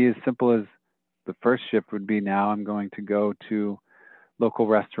shifts can be as simple as, the first shift would be, now I'm going to go to local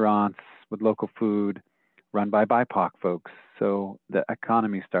restaurants with local food run by BIPOC folks. So the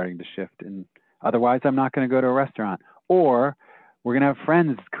economy is starting to shift. And otherwise, I'm not going to go to a restaurant. Or we're going to have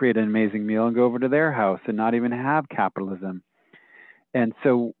friends create an amazing meal and go over to their house and not even have capitalism. And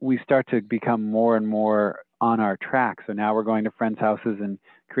so we start to become more and more on our track. So now we're going to friends' houses and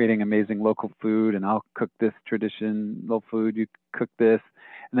creating amazing local food, and I'll cook this traditional food, you cook this,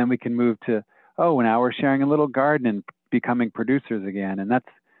 and then we can move to, now we're sharing a little garden and becoming producers again. And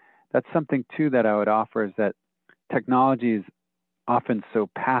that's something too that I would offer, is that technology is often so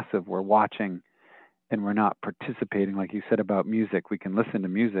passive. We're watching and we're not participating. Like you said about music, we can listen to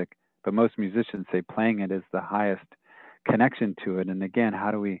music, but most musicians say playing it is the highest connection to it. And again,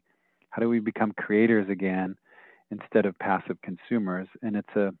 how do we become creators again instead of passive consumers? And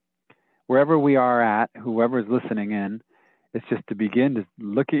it's wherever we are at, whoever's listening in, it's just to begin to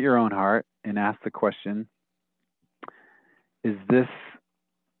look at your own heart and ask the question,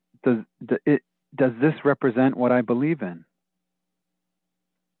 does this represent what I believe in?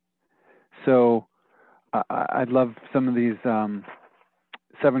 So I'd love some of these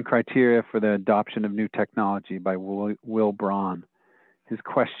 7 criteria for the adoption of new technology by Will Braun. His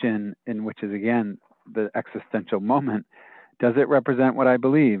question, in which is again the existential moment, does it represent what I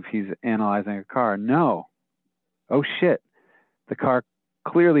believe? He's analyzing a car. No. Oh shit, the car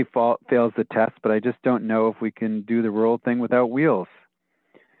clearly fails the test, but I just don't know if we can do the roll thing without wheels.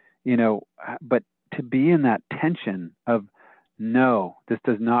 But to be in that tension of no, this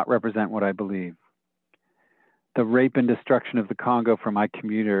does not represent what I believe. The rape and destruction of the Congo for my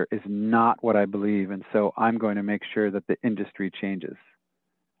commuter is not what I believe. And so I'm going to make sure that the industry changes.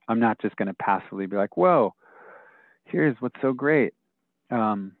 I'm not just going to passively be like, whoa, here's what's so great.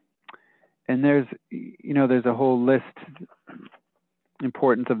 And there's a whole list,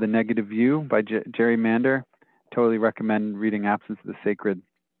 Importance of the Negative View by Jerry Mander. Totally recommend reading Absence of the Sacred.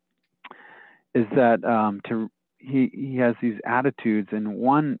 Is that he has these attitudes, and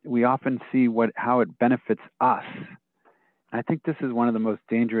one, we often see how it benefits us. I think this is one of the most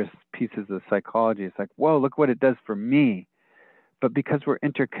dangerous pieces of psychology. It's like, whoa, look what it does for me. But because we're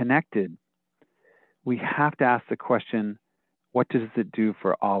interconnected, we have to ask the question, what does it do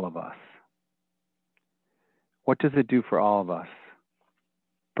for all of us? What does it do for all of us?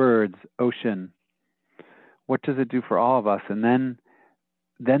 Birds, ocean. What does it do for all of us? And then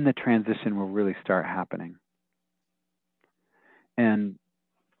the transition will really start happening. And,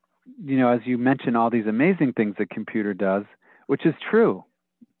 as you mentioned, all these amazing things the computer does, which is true,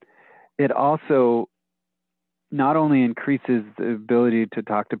 it also not only increases the ability to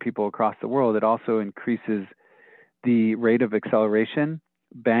talk to people across the world, it also increases the rate of acceleration.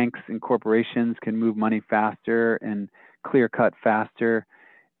 Banks and corporations can move money faster and clear cut faster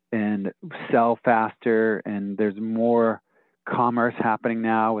and sell faster. And there's more commerce happening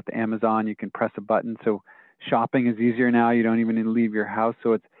now with Amazon. You can press a button. So shopping is easier now. You don't even need to leave your house.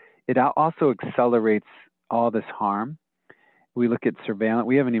 So it also accelerates all this harm. We look at surveillance.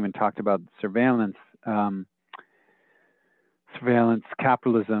 We haven't even talked about surveillance,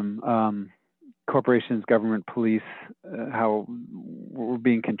 capitalism, corporations, government, police, how we're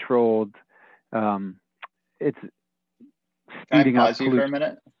being controlled. It's speeding up. Can I pause you for a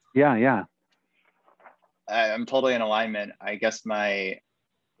minute? Yeah. I'm totally in alignment. I guess my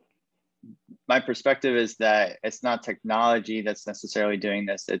perspective is that it's not technology that's necessarily doing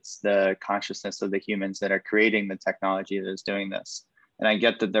this. It's the consciousness of the humans that are creating the technology that is doing this. And I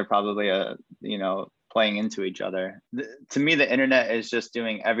get that they're probably playing into each other. To me, the internet is just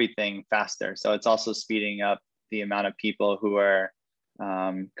doing everything faster. So it's also speeding up the amount of people who are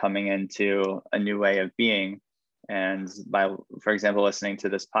coming into a new way of being. And by, for example, listening to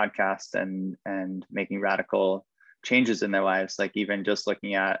this podcast and making radical changes in their lives, like even just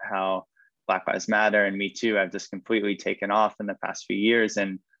looking at how Black Lives Matter and Me Too have just completely taken off in the past few years.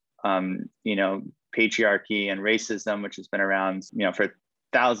 And, patriarchy and racism, which has been around, for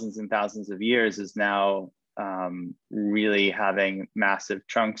thousands and thousands of years, is now really having massive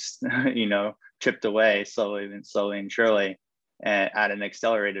chunks, chipped away slowly and surely at an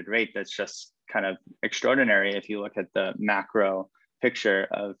accelerated rate that's just kind of extraordinary if you look at the macro picture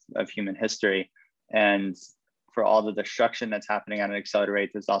of human history. And for all the destruction that's happening at an accelerated rate,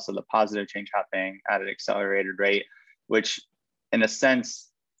 there's also the positive change happening at an accelerated rate, which in a sense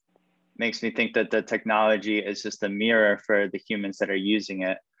makes me think that the technology is just a mirror for the humans that are using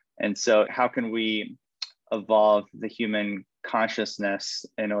it. And so how can we evolve the human consciousness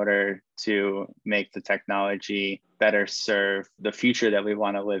in order to make the technology better serve the future that we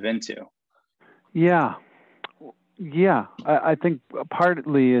want to live into? Yeah. I think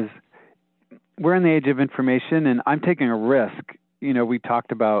partly is we're in the age of information, and I'm taking a risk. We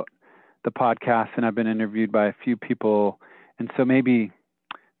talked about the podcast, and I've been interviewed by a few people. And so maybe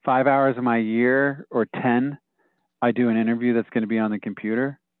 5 hours of my year or 10, I do an interview that's going to be on the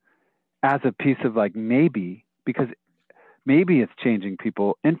computer as a piece of maybe, because maybe it's changing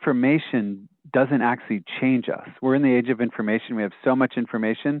people. Information doesn't actually change us. We're in the age of information. We have so much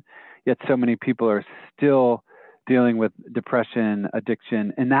information, yet so many people are still dealing with depression,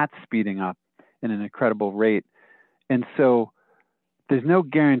 addiction, and that's speeding up in an incredible rate. And so there's no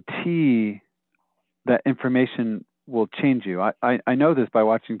guarantee that information will change you. I know this by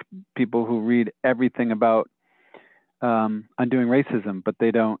watching people who read everything about undoing racism, but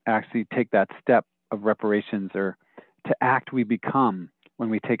they don't actually take that step of reparations or to act. We become. When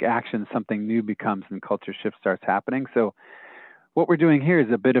we take action, something new becomes and culture shift starts happening. So what we're doing here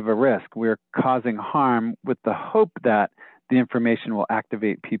is a bit of a risk. We're causing harm with the hope that the information will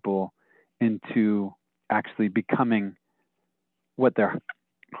activate people into actually becoming what their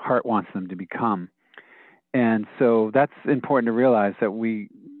heart wants them to become. And so that's important to realize, that we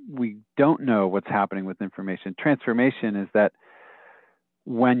don't know what's happening with information. Transformation is that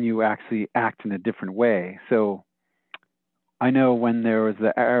when you actually act in a different way. So I know when there was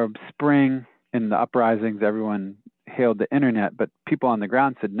the Arab Spring and the uprisings, everyone hailed the internet, but people on the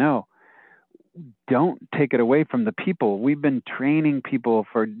ground said, no, don't take it away from the people. We've been training people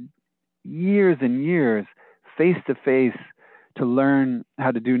for years and years, face to face, to learn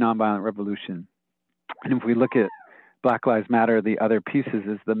how to do nonviolent revolution. And if we look at Black Lives Matter, the other pieces,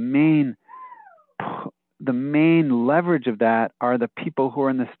 is the main leverage of that are the people who are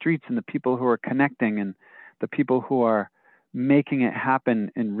in the streets and the people who are connecting and the people who are making it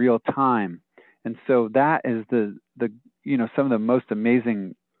happen in real time. And so that is the some of the most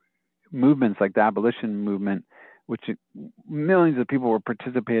amazing movements, like the abolition movement, which millions of people were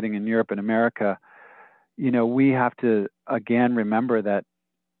participating in Europe and America. We have to again remember that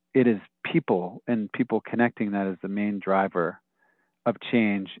it is people and people connecting that is the main driver of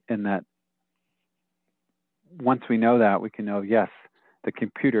change, and that once we know that, we can know, yes, the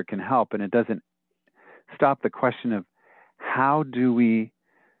computer can help, and it doesn't stop the question of how do we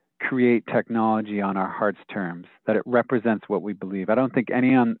create technology on our heart's terms, that it represents what we believe. I don't think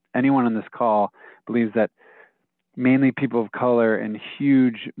anyone on this call believes that mainly people of color in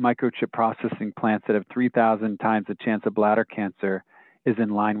huge microchip processing plants that have 3,000 times the chance of bladder cancer is in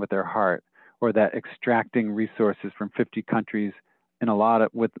line with their heart, or that extracting resources from 50 countries and a lot of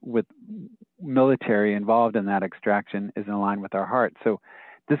with military involved in that extraction is in line with our heart. So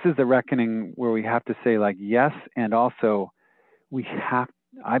this is the reckoning where we have to say, like, yes, and also we have,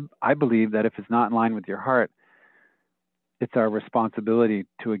 I believe that if it's not in line with your heart, it's our responsibility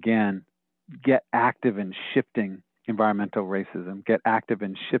to, again, get active in shifting environmental racism, get active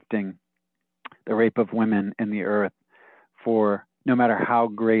in shifting the rape of women in the earth, for no matter how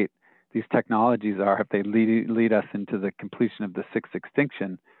great these technologies are, if they lead us into the completion of the sixth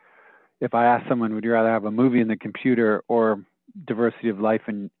extinction. If I ask someone, would you rather have a movie in the computer or diversity of life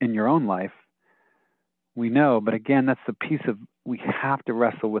in your own life? We know, but again, that's the piece of, we have to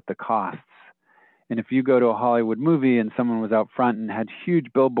wrestle with the costs. And if you go to a Hollywood movie and someone was out front and had huge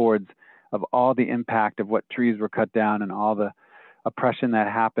billboards of all the impact of what trees were cut down and all the oppression that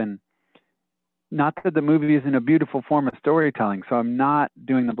happened, not that the movie isn't a beautiful form of storytelling, so I'm not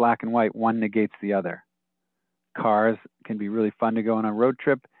doing the black and white, one negates the other. Cars can be really fun to go on a road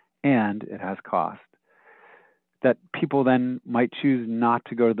trip, and it has cost. That people then might choose not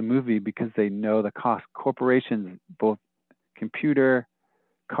to go to the movie because they know the cost. Corporations, both computer,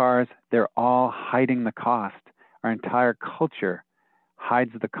 cars, they're all hiding the cost. Our entire culture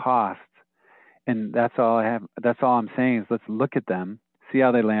hides the cost. And that's all I'm saying is, let's look at them, see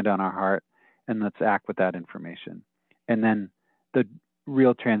how they land on our heart, and let's act with that information. And then the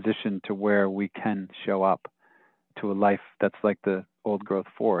real transition to where we can show up to a life that's like the old growth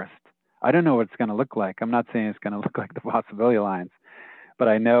forest. I don't know what it's going to look like. I'm not saying it's going to look like the Possibility Alliance, but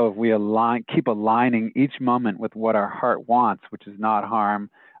I know if we keep aligning each moment with what our heart wants, which is not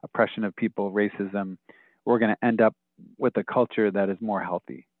harm, oppression of people, racism, we're going to end up with a culture that is more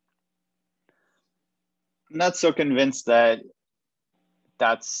healthy. I'm not so convinced that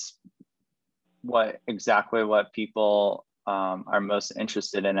that's exactly what people are most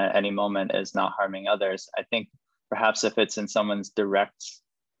interested in at any moment, is not harming others. I think perhaps if it's in someone's direct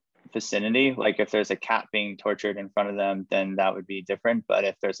vicinity, like if there's a cat being tortured in front of them, then that would be different. But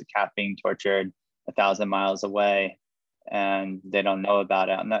if there's a cat being tortured 1,000 miles away and they don't know about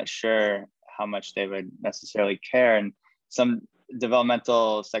it, I'm not sure how much they would necessarily care. And some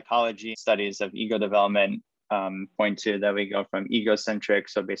developmental psychology studies of ego development point to that we go from egocentric,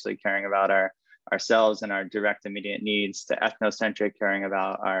 so basically caring about ourselves and our direct immediate needs, to ethnocentric, caring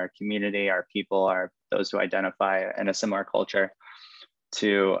about our community, our people, those who identify in a similar culture,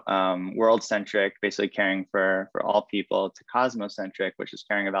 to world-centric, basically caring for all people, to cosmocentric, which is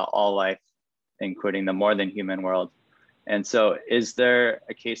caring about all life, including the more than human world. And so is there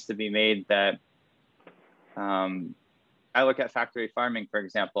a case to be made that I look at factory farming, for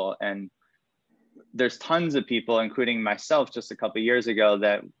example, and there's tons of people, including myself just a couple of years ago,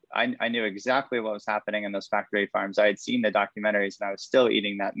 that I knew exactly what was happening in those factory farms. I had seen the documentaries and I was still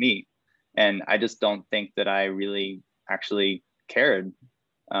eating that meat. And I just don't think that I really actually cared.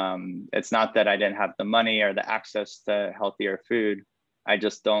 It's not that I didn't have the money or the access to healthier food. I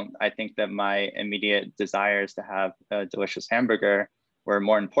think that my immediate desires to have a delicious hamburger were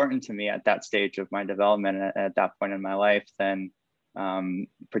more important to me at that stage of my development, at that point in my life, than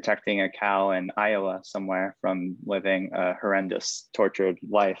protecting a cow in Iowa somewhere from living a horrendous, tortured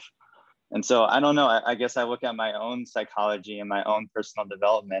life. And so I don't know, I guess I look at my own psychology and my own personal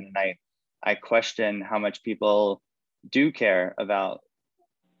development, and I question how much people do care about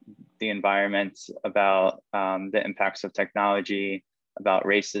the environment, about the impacts of technology, about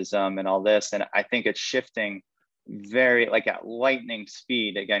racism and all this. And I think it's shifting very, like, at lightning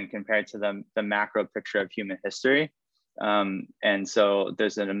speed, again, compared to the macro picture of human history. And so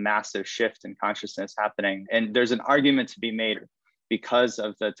there's a massive shift in consciousness happening. And there's an argument to be made because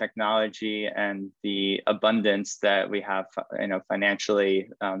of the technology and the abundance that we have,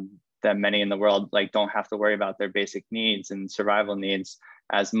 financially, that many in the world like don't have to worry about their basic needs and survival needs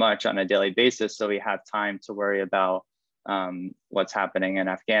as much on a daily basis. So we have time to worry about what's happening in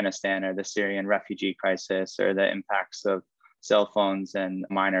Afghanistan or the Syrian refugee crisis or the impacts of cell phones and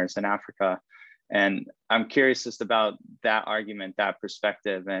miners in Africa. And I'm curious just about that argument, that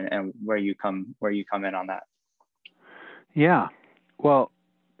perspective, and where you come in on that. Yeah, well,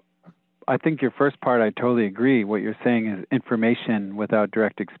 I think your first part, I totally agree. What you're saying is information without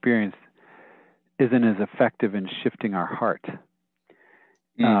direct experience isn't as effective in shifting our heart.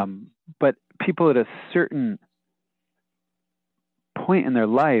 But people at a certain point in their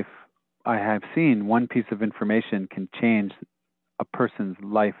life, I have seen one piece of information can change a person's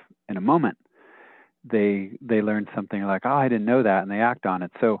life in a moment. They learn something like, oh, I didn't know that, and they act on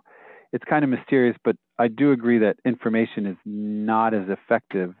it. So it's kind of mysterious, but I do agree that information is not as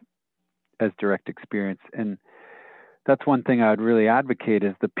effective as direct experience. And that's one thing I would really advocate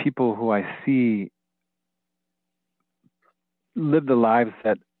is the people who I see live the lives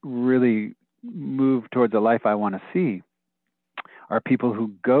that really move towards a life I want to see are people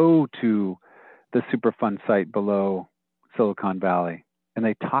who go to the Superfund site below Silicon Valley and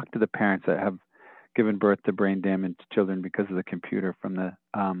they talk to the parents that have given birth to brain damaged children because of the computer from the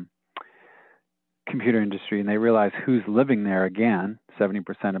computer industry, and they realize who's living there. Again, 70%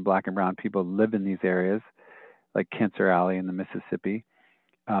 of Black and brown people live in these areas, like Cancer Alley in the Mississippi,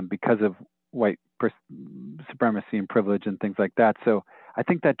 because of white supremacy and privilege and things like that. So I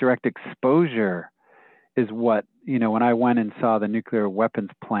think that direct exposure is what, when I went and saw the nuclear weapons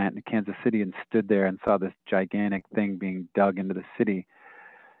plant in Kansas City and stood there and saw this gigantic thing being dug into the city,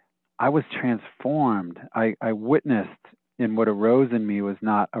 I was transformed. I witnessed, and what arose in me was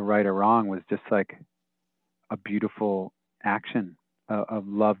not a right or wrong, was just like a beautiful action of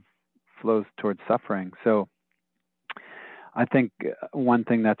love flows towards suffering. So I think one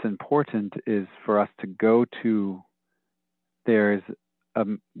thing that's important is for us to go to, there's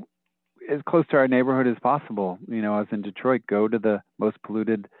as close to our neighborhood as possible. I was in Detroit, go to the most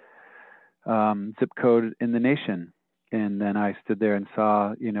polluted zip code in the nation. And then I stood there and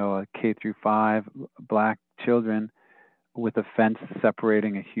saw, a K through 5 Black children with a fence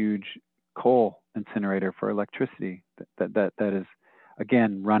separating a huge coal incinerator for electricity that is,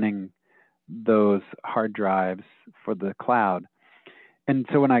 again, running those hard drives for the cloud. And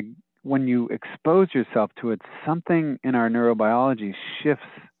so when you expose yourself to it, something in our neurobiology shifts.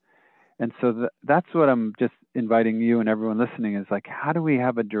 And so that's what I'm just inviting you and everyone listening is like, how do we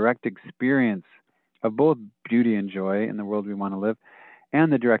have a direct experience of both beauty and joy in the world we want to live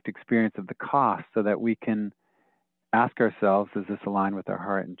and the direct experience of the cost so that we can ask ourselves, does this align with our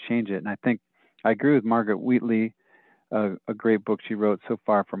heart, and change it? And I think I agree with Margaret Wheatley, a great book she wrote, So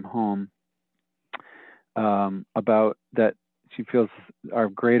Far From Home, about that she feels our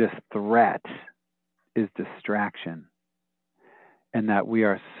greatest threat is distraction, and that we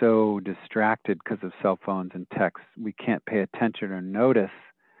are so distracted because of cell phones and texts, we can't pay attention or notice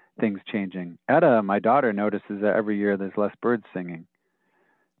things changing. Etta, my daughter, notices that every year there's less birds singing.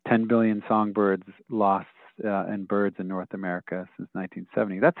 10 billion songbirds lost in birds in North America since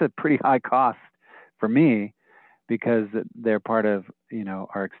 1970. That's a pretty high cost for me because they're part of,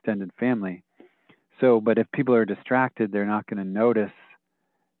 our extended family. So, but if people are distracted, they're not going to notice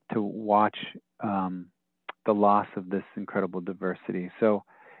to watch the loss of this incredible diversity. So,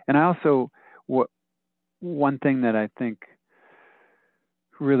 and I also, one thing that I think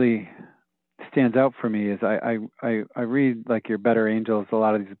really stands out for me is I read like Your Better Angels, a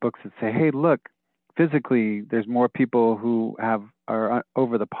lot of these books that say, hey, look, physically, there's more people who are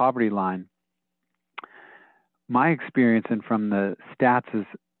over the poverty line. My experience and from the stats is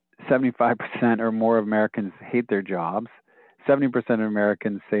 75% or more of Americans hate their jobs. 70% of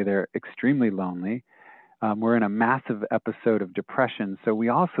Americans say they're extremely lonely. We're in a massive episode of depression. So we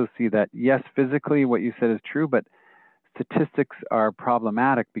also see that, yes, physically what you said is true, but statistics are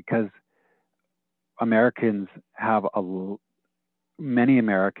problematic because many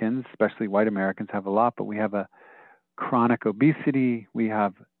Americans, especially white Americans, have a lot, but we have a chronic obesity, we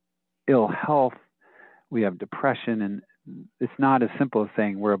have ill health, we have depression, and it's not as simple as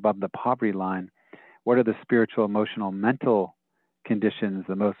saying we're above the poverty line. What are the spiritual, emotional, mental conditions,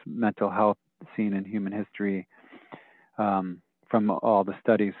 the most mental health seen in human history from all the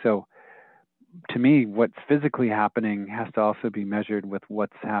studies? So to me, what's physically happening has to also be measured with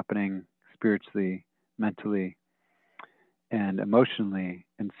what's happening spiritually, mentally, and emotionally.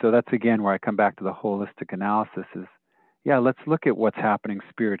 And so that's, again, where I come back to the holistic analysis is, let's look at what's happening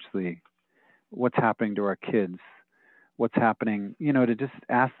spiritually, what's happening to our kids, what's happening, to just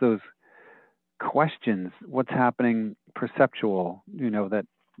ask those questions, what's happening perceptual, that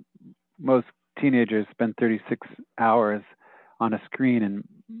most teenagers spend 36 hours on a screen, and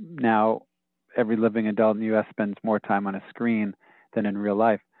now every living adult in the US spends more time on a screen than in real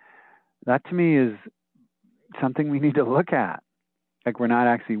life. That to me is something we need to look at. Like, we're not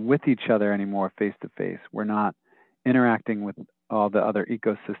actually with each other anymore face to face. We're not interacting with all the other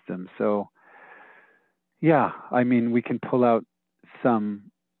ecosystems. So yeah, I mean, we can pull out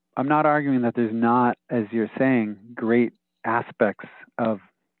some, I'm not arguing that there's not, as you're saying, great aspects of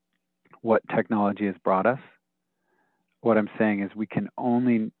what technology has brought us. What I'm saying is we can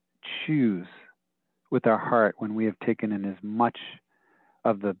only choose with our heart when we have taken in as much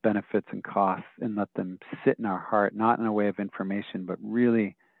of the benefits and costs and let them sit in our heart, not in a way of information, but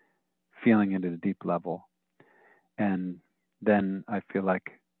really feeling it at a deep level. And then I feel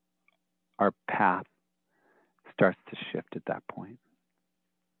like our path starts to shift at that point.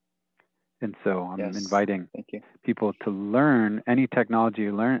 And so I'm inviting people to learn any technology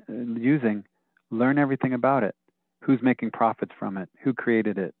you're using, learn everything about it. Who's making profits from it? Who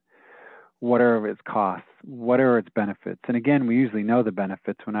created it? What are its costs? What are its benefits? And again, we usually know the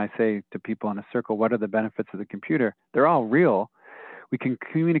benefits. When I say to people in a circle, what are the benefits of the computer? They're all real. We can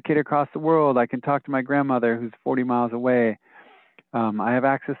communicate across the world. I can talk to my grandmother who's 40 miles away. I have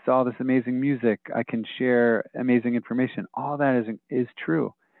access to all this amazing music. I can share amazing information. All that is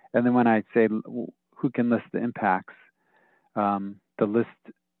true. And then when I say who can list the impacts, the list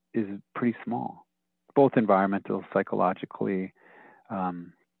is pretty small, both environmental, psychologically.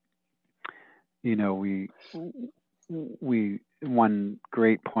 You know, we one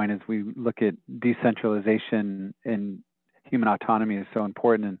great point is we look at decentralization, and human autonomy is so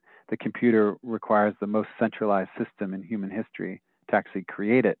important, and the computer requires the most centralized system in human history to actually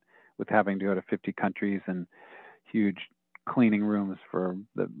create it, with having to go to 50 countries and huge cleaning rooms for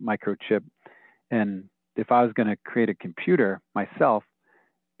the microchip. And if I was going to create a computer myself,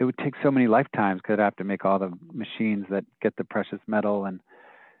 it would take so many lifetimes, because I'd have to make all the machines that get the precious metal.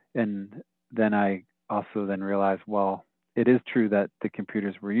 And then I also then realized, well, it is true that the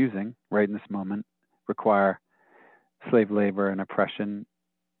computers we're using right in this moment require slave labor and oppression,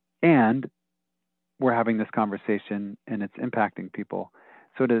 and we're having this conversation and it's impacting people.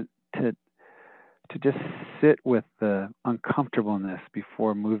 So to just sit with the uncomfortableness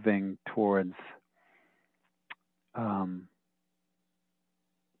before moving towards some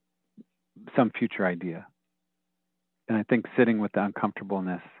future idea. And I think sitting with the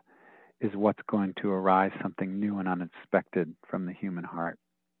uncomfortableness is what's going to arise something new and unexpected from the human heart.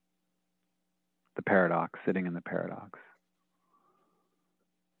 The paradox, sitting in the paradox.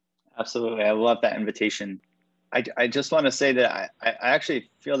 Absolutely. I love that invitation. I just want to say that I actually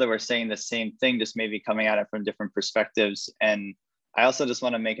feel that we're saying the same thing, just maybe coming at it from different perspectives. And I also just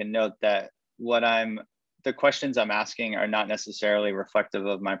want to make a note that the questions I'm asking are not necessarily reflective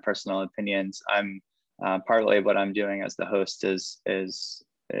of my personal opinions. I'm partly what I'm doing as the host is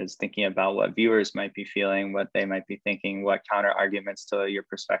thinking about what viewers might be feeling, what they might be thinking, what counter arguments to your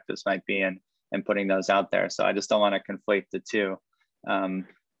perspectives might be, and putting those out there. So I just don't want to conflate the two.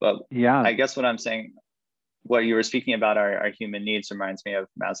 But yeah, I guess what I'm saying, what you were speaking about our human needs reminds me of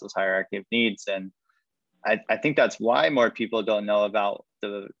Maslow's hierarchy of needs. And I think that's why more people don't know about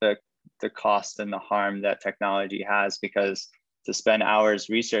the cost and the harm that technology has, because to spend hours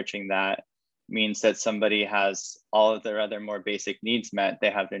researching that means that somebody has all of their other more basic needs met.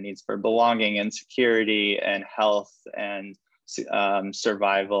 They have their needs for belonging and security and health and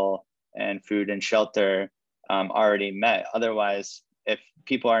survival and food and shelter already met. Otherwise, if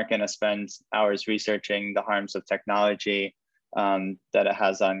people aren't going to spend hours researching the harms of technology that it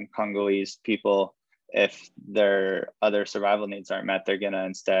has on Congolese people, if their other survival needs aren't met, they're going to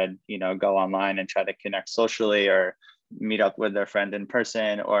instead, go online and try to connect socially, or meet up with their friend in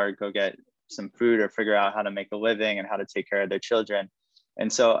person, or go get some food, or figure out how to make a living and how to take care of their children.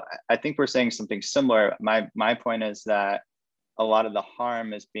 And so I think we're saying something similar. My point is that a lot of the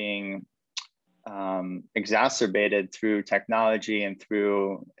harm is being exacerbated through technology and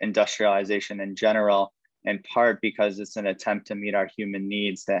through industrialization in general, in part because it's an attempt to meet our human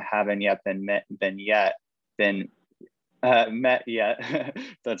needs that haven't yet been met yet.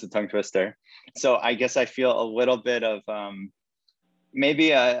 That's a tongue twister. So I guess I feel a little bit of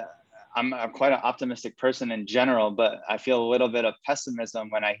I'm quite an optimistic person in general, but I feel a little bit of pessimism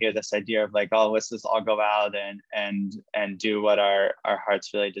when I hear this idea of like, oh, let's just all go out and do what our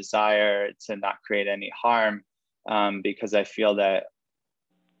hearts really desire to not create any harm, because I feel that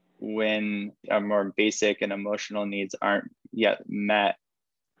when our more basic and emotional needs aren't yet met,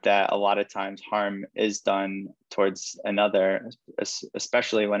 that a lot of times harm is done towards another,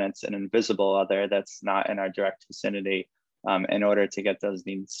 especially when it's an invisible other that's not in our direct vicinity. in order to get those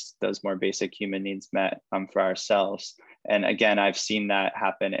needs, those more basic human needs met for ourselves. And again, I've seen that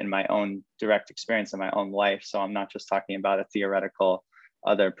happen in my own direct experience in my own life. So I'm not just talking about a theoretical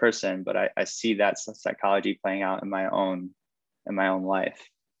other person, but I see that psychology playing out in my own life.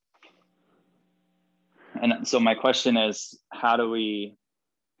 And so my question is, how do we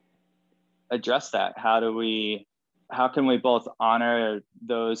address that? How can we both honor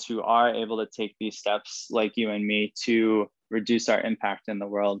those who are able to take these steps, like you and me, to reduce our impact in the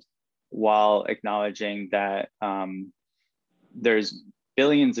world, while acknowledging that there's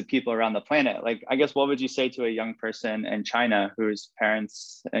billions of people around the planet? Like, I guess, what would you say to a young person in China whose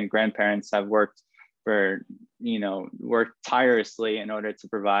parents and grandparents have worked tirelessly in order to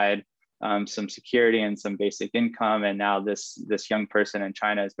provide some security and some basic income, and now this young person in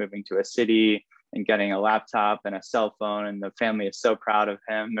China is moving to a city and getting a laptop and a cell phone, and the family is so proud of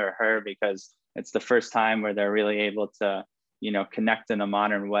him or her because it's the first time where they're really able to, connect in a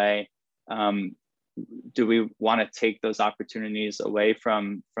modern way. Do we want to take those opportunities away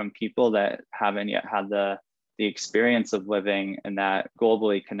from people that haven't yet had the experience of living in that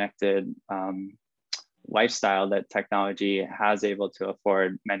globally connected lifestyle that technology has able to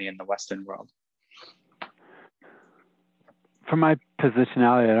afford many in the Western world? From my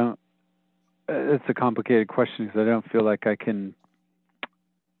positionality, it's a complicated question because I don't feel like I can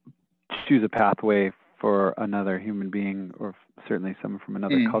choose a pathway for another human being, or certainly someone from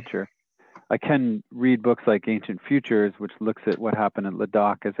another culture. I can read books like Ancient Futures, which looks at what happened in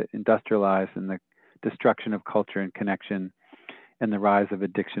Ladakh as it industrialized, and the destruction of culture and connection, and the rise of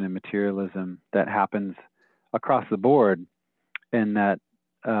addiction and materialism that happens across the board. And that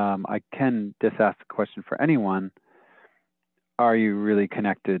I can just ask the question for anyone: are you really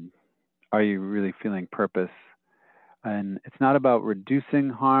connected? Are you really feeling purpose? And it's not about reducing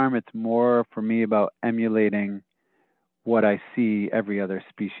harm. It's more, for me, about emulating what I see every other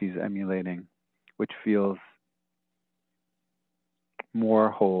species emulating, which feels more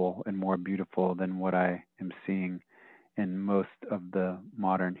whole and more beautiful than what I am seeing in most of the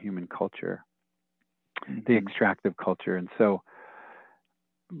modern human culture, the extractive culture. And so,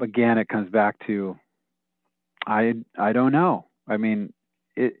 again, it comes back to, I don't know. I mean,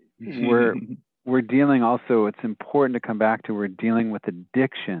 we're dealing also, it's important to come back to, we're dealing with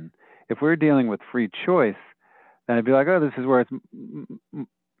addiction. If we're dealing with free choice, then I'd be like, oh, this is where it's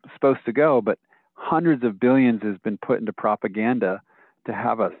supposed to go. But hundreds of billions has been put into propaganda to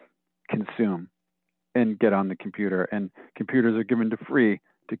have us consume and get on the computer. And computers are given to free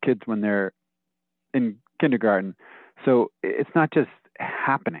to kids when they're in kindergarten. So it's not just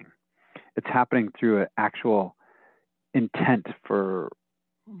happening. It's happening through an actual intent for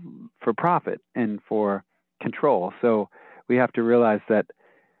profit and for control. So we have to realize that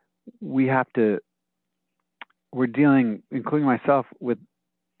we're dealing, including myself, with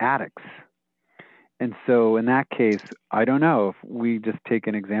addicts. And so in that case, I don't know, if we just take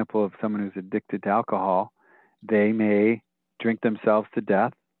an example of someone who's addicted to alcohol, they may drink themselves to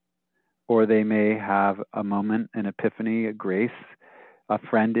death, or they may have a moment, an epiphany, a grace, a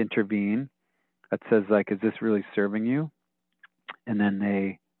friend intervene that says, like, is this really serving you? And then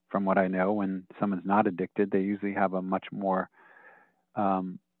they, from what I know, when someone's not addicted, they usually have a much more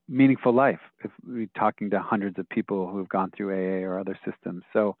meaningful life. If we're talking to hundreds of people who have gone through AA or other systems.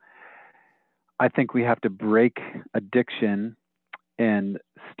 So I think we have to break addiction and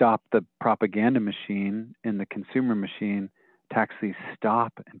stop the propaganda machine and the consumer machine to actually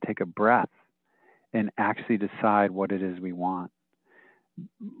stop and take a breath and actually decide what it is we want.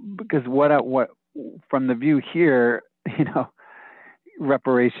 Because what from the view here,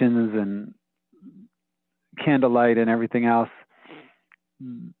 reparations and candlelight and everything else,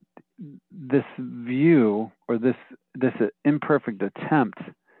 this view, or this imperfect attempt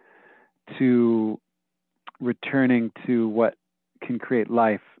to returning to what can create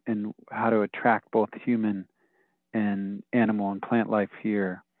life and how to attract both human and animal and plant life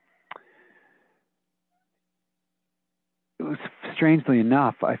here. It was, strangely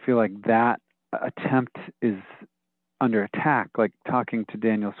enough, I feel like that attempt is under attack. Like, talking to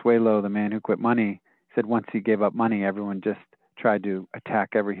Daniel Suelo, the man who quit money, said once he gave up money, everyone just tried to attack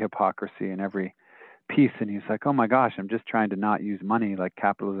every hypocrisy and every piece. And he's like, oh my gosh, I'm just trying to not use money, like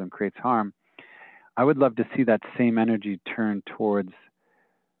capitalism creates harm. I would love to see that same energy turn towards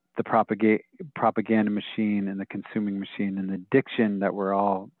the propaganda machine and the consuming machine and the addiction that we're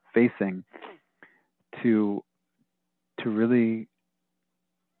all facing, to really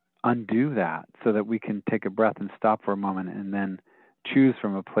undo that, so that we can take a breath and stop for a moment and then choose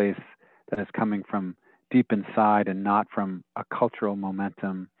from a place that is coming from deep inside and not from a cultural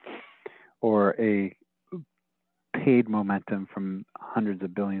momentum or a paid momentum from hundreds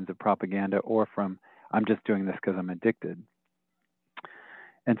of billions of propaganda, or from I'm just doing this because I'm addicted.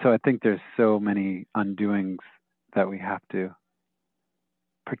 And so I think there's so many undoings that we have to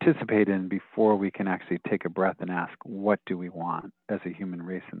participate in before we can actually take a breath and ask, what do we want as a human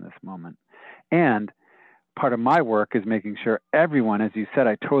race in this moment? And part of my work is making sure everyone, as you said,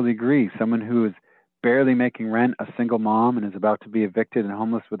 I totally agree, someone who is barely making rent, a single mom, and is about to be evicted and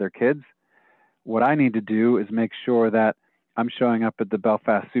homeless with their kids, what I need to do is make sure that I'm showing up at the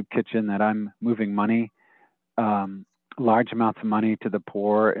Belfast Soup Kitchen, that I'm moving money, large amounts of money to the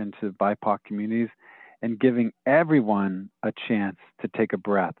poor and to BIPOC communities, and giving everyone a chance to take a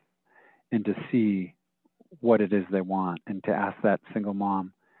breath and to see what it is they want, and to ask that single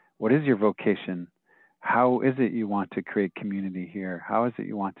mom, what is your vocation? How is it you want to create community here? How is it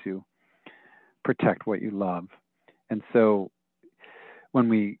you want to protect what you love? And so when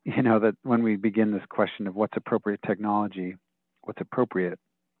we, when we begin this question of what's appropriate technology, what's appropriate,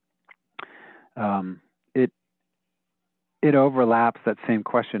 it overlaps, that same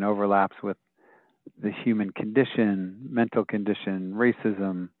question overlaps with the human condition, mental condition,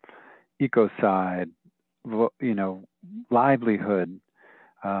 racism, ecocide, livelihood.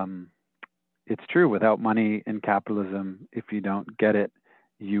 It's true, without money in capitalism, if you don't get it,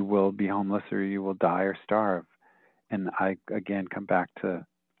 you will be homeless or you will die or starve. And I, again, come back to,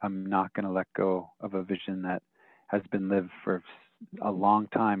 I'm not going to let go of a vision that has been lived for a long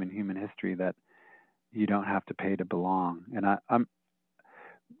time in human history, that you don't have to pay to belong. And I'm,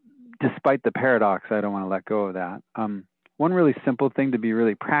 despite the paradox, I don't want to let go of that. One really simple thing to be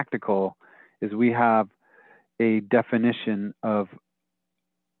really practical is we have a definition of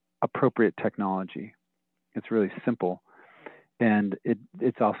appropriate technology. It's really simple. And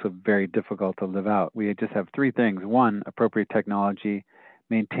it's also very difficult to live out. We just have three things. One, appropriate technology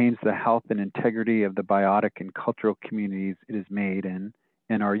maintains the health and integrity of the biotic and cultural communities it is made in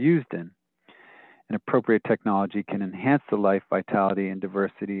and are used in. And appropriate technology can enhance the life, vitality, and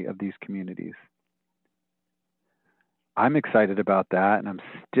diversity of these communities. I'm excited about that, and I'm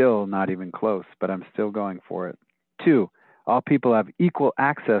still not even close, but I'm still going for it. Two, all people have equal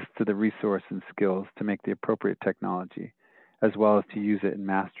access to the resource and skills to make the appropriate technology, as well as to use it and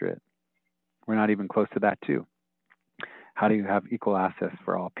master it. We're not even close to that too. How do you have equal access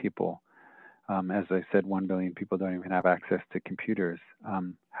for all people? As I said, 1 billion people don't even have access to computers.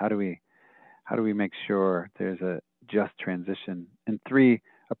 How do we make sure there's a just transition? And three,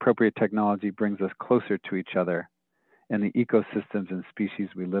 appropriate technology brings us closer to each other and the ecosystems and species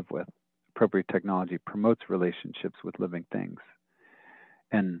we live with. Appropriate technology promotes relationships with living things.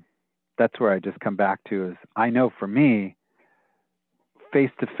 And that's where I just come back to is, I know for me,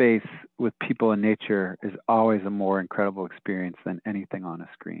 face-to-face with people in nature is always a more incredible experience than anything on a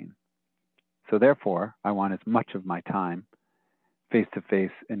screen. So therefore, I want as much of my time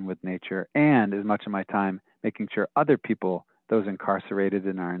face-to-face and with nature, and as much of my time making sure other people, those incarcerated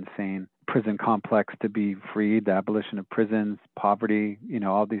in our insane prison complex, to be freed, the abolition of prisons, poverty,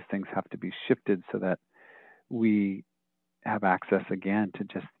 all these things have to be shifted so that we have access again to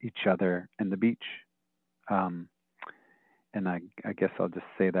just each other and the beach. And I guess I'll just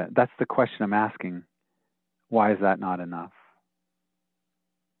say that that's the question I'm asking. Why is that not enough?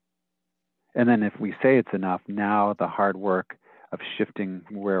 And then if we say it's enough, now the hard work of shifting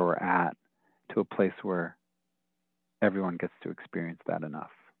where we're at to a place where everyone gets to experience that enough,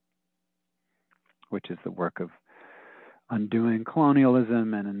 which is the work of undoing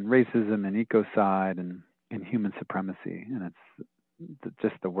colonialism and racism and ecocide and human supremacy. And it's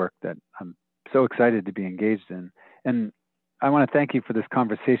just the work that I'm so excited to be engaged in. And I want to thank you for this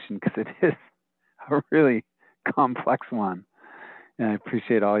conversation, because it is a really complex one. And I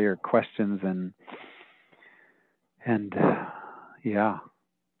appreciate all your questions and yeah.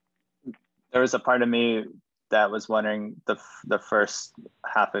 There was a part of me that was wondering the first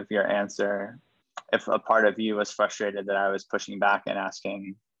half of your answer, if a part of you was frustrated that I was pushing back and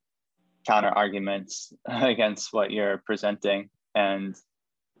asking counter arguments against what you're presenting. And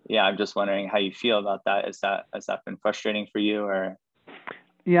yeah, I'm just wondering how you feel about that. Has that been frustrating for you, or?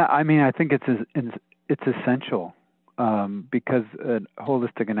 Yeah, I mean, I think it's essential, because a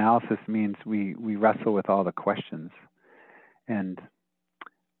holistic analysis means we wrestle with all the questions, and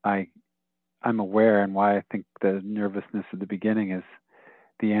I'm aware, and why I think the nervousness at the beginning is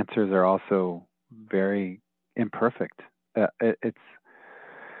the answers are also very imperfect. It's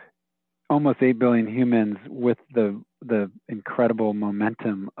almost 8 billion humans with the incredible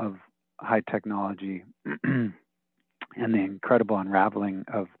momentum of high technology and the incredible unraveling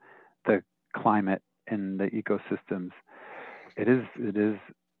of the climate and the ecosystems. It is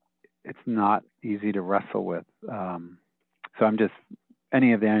it's not easy to wrestle with. So I'm just,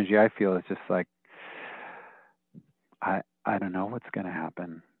 any of the energy I feel is just like, I don't know what's going to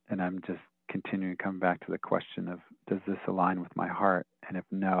happen. And I'm just continuing to come back to the question of, does this align with my heart? And if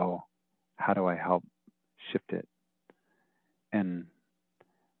no, how do I help shift it? And,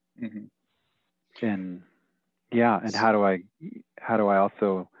 and yeah, and how do I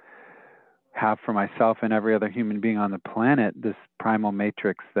also have for myself and every other human being on the planet this primal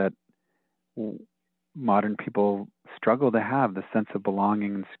matrix that modern people struggle to have, the sense of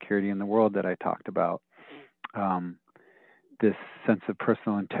belonging and security in the world that I talked about, this sense of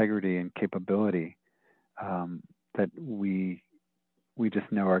personal integrity and capability, that we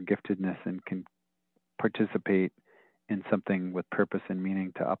just know our giftedness and can participate in something with purpose and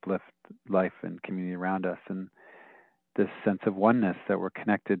meaning to uplift life and community around us, and this sense of oneness that we're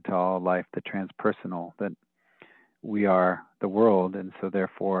connected to all life, the transpersonal, that we are the world, and so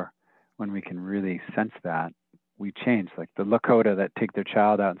therefore when we can really sense that, we change. Like the Lakota that take their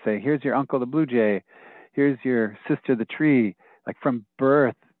child out and say, here's your uncle the blue jay, here's your sister the tree. Like from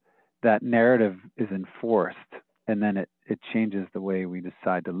birth, that narrative is enforced, and then it changes the way we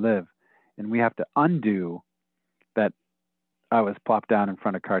decide to live. And we have to undo that. I was plopped down in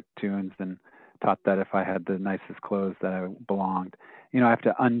front of cartoons and taught that if I had the nicest clothes that I belonged. I have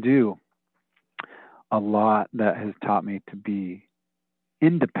to undo a lot that has taught me to be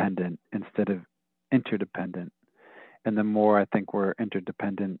independent instead of interdependent. And the more I think we're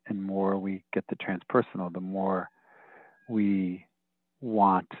interdependent and more we get the transpersonal, the more we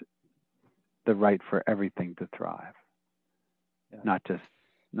want the right for everything to thrive. Yeah. Not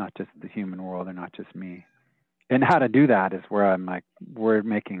just the human world, or not just me. And how to do that is where I'm like, we're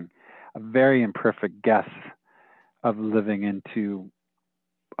making a very imperfect guess of living into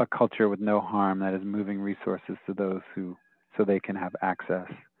a culture with no harm that is moving resources to those who, so they can have access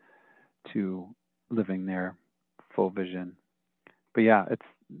to living their full vision. But yeah,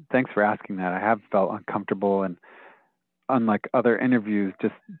 thanks for asking that. I have felt uncomfortable, and unlike other interviews,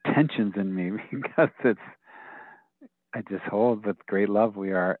 just tensions in me because I just hold with great love.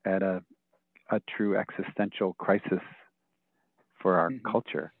 We are at a true existential crisis for our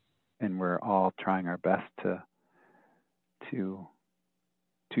culture, and we're all trying our best to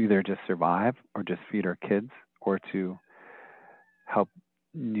either just survive or just feed our kids, or to help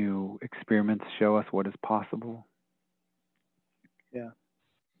new experiments show us what is possible. Yeah.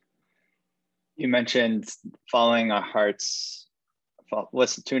 You mentioned following our hearts,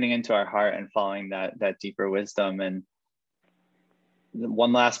 what's tuning into our heart and following that deeper wisdom. And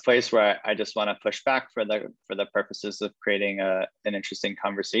one last place where I just want to push back for the purposes of creating an interesting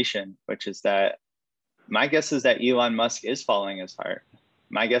conversation, which is that my guess is that Elon Musk is following his heart.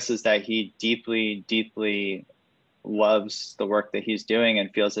 My guess is that he deeply, deeply loves the work that he's doing and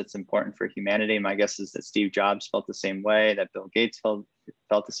feels it's important for humanity. My guess is that Steve Jobs felt the same way, that Bill Gates felt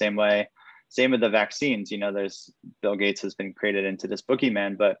the same way. Same with the vaccines. Bill Gates has been created into this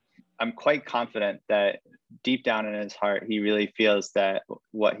boogeyman, but I'm quite confident that deep down in his heart, he really feels that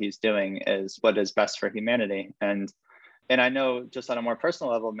what he's doing is what is best for humanity. And I know, just on a more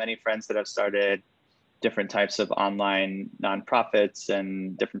personal level, many friends that have started different types of online nonprofits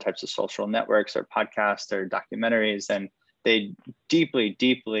and different types of social networks or podcasts or documentaries, and they deeply,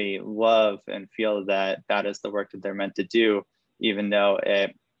 deeply love and feel that that is the work that they're meant to do, even though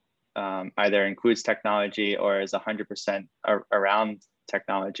it either includes technology or is 100% around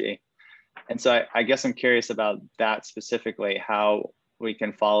technology. And so I guess I'm curious about that specifically, how we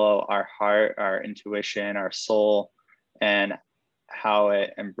can follow our heart, our intuition, our soul, and how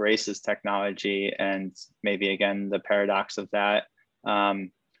it embraces technology, and maybe again the paradox of that.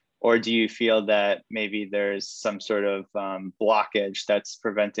 Or do you feel that maybe there's some sort of blockage that's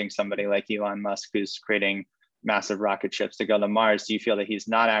preventing somebody like Elon Musk, who's creating massive rocket ships to go to Mars? Do you feel that he's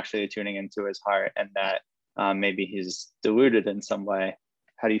not actually tuning into his heart, and that maybe he's deluded in some way?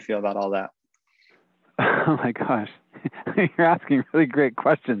 How do you feel about all that? Oh my gosh, you're asking really great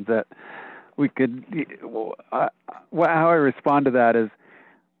questions that we could, how I respond to that is,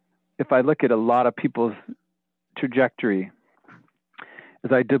 if I look at a lot of people's trajectory,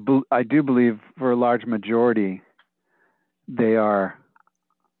 is I do believe for a large majority, they are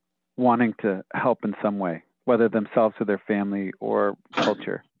wanting to help in some way, whether themselves or their family or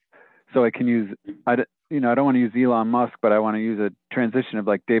culture. So I can use, I don't want to use Elon Musk, but I want to use a transition of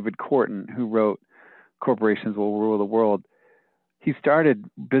like David Korten, who wrote Corporations Will Rule the World. He started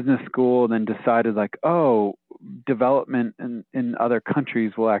business school and then decided like, oh, development in other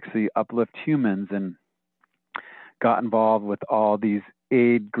countries will actually uplift humans, and got involved with all these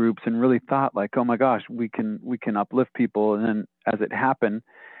aid groups and really thought like, oh my gosh, we can uplift people. And then as it happened,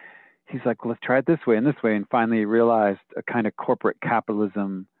 he's like, let's try it this way and this way. And finally he realized a kind of corporate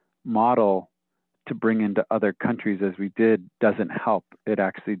capitalism model to bring into other countries as we did doesn't help. It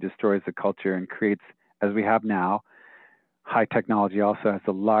actually destroys the culture and creates, as we have now, high technology also has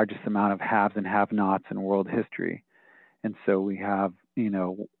the largest amount of haves and have-nots in world history. And so we have,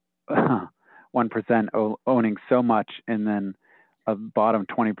 1% owning so much and then a bottom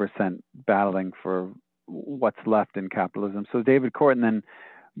 20% battling for what's left in capitalism. So David Korten then,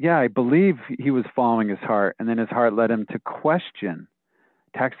 I believe he was following his heart, and then his heart led him to question,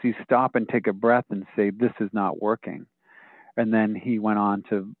 to actually stop and take a breath and say, this is not working. And then he went on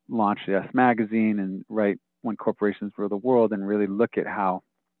to launch the Yes Magazine and write When Corporations Rule the World and really look at how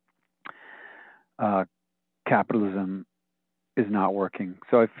capitalism is not working.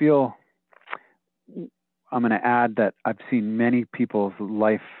 So I feel I'm going to add that I've seen many people's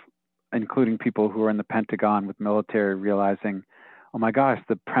life, including people who are in the Pentagon with military, realizing, oh my gosh,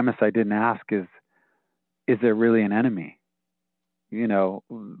 the premise I didn't ask is there really an enemy?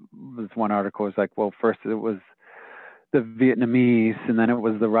 This one article was like, well, first it was the Vietnamese, and then it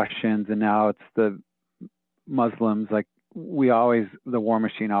was the Russians, and now it's the Muslims. Like the war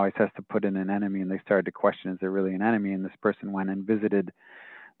machine always has to put in an enemy, and they started to question, is there really an enemy? And this person went and visited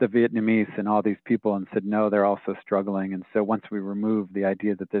the Vietnamese and all these people and said, no, they're also struggling. And so once we remove the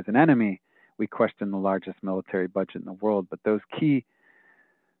idea that there's an enemy, we question the largest military budget in the world. But those key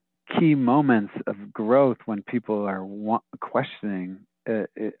moments of growth when people are questioning,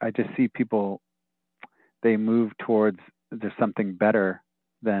 I just see people, they move towards there's something better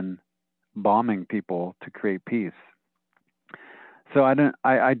than bombing people to create peace. So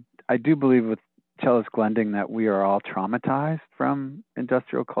I do believe with Chellis Glending that we are all traumatized from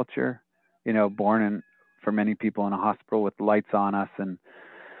industrial culture, born for many people in a hospital with lights on us and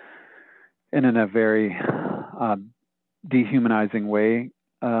in a very dehumanizing way.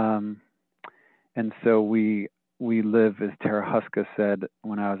 And so we live, as Tara Huska said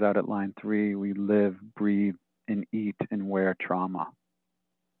when I was out at Line 3, we live, breathe, and eat and wear trauma.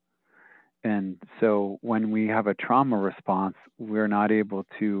 And so when we have a trauma response, we're not able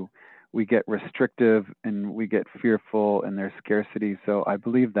to, we get restrictive and we get fearful and there's scarcity. So I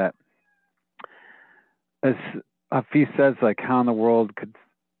believe that, as Hafiz says, like how in the world could,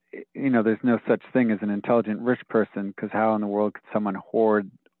 there's no such thing as an intelligent rich person, because how in the world could someone hoard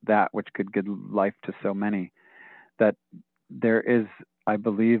that which could give life to so many? That there is, I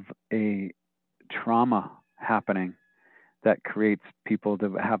believe, a trauma happening that creates people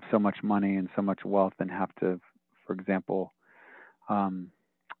to have so much money and so much wealth and have to, for example,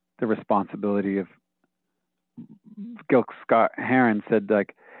 the responsibility of Gil Scott Heron said,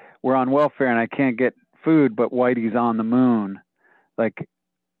 like, we're on welfare and I can't get food, but Whitey's on the moon. Like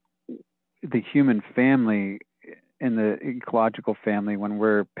the human family in the ecological family, when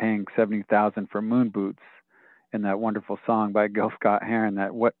we're paying $70,000 for moon boots, in that wonderful song by Gil Scott Heron,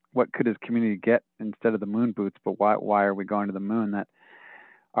 that what could his community get instead of the moon boots, but why are we going to the moon? That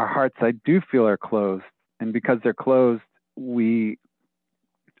our hearts, I do feel, are closed. And because they're closed, we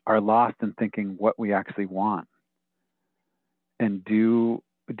are lost in thinking what we actually want. And do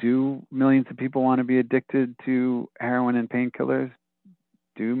millions of people want to be addicted to heroin and painkillers?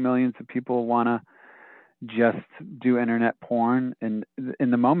 Do millions of people want to just do internet porn? And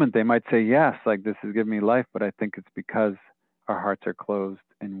in the moment they might say yes, like this has given me life, but I think it's because our hearts are closed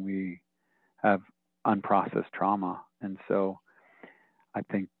and we have unprocessed trauma. And so I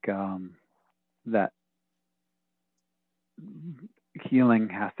think that healing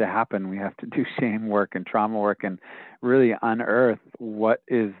has to happen. We have to do shame work and trauma work and really unearth what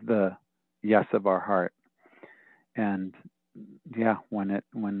is the yes of our heart. And yeah, when it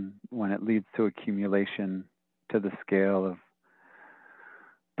leads to accumulation to the scale of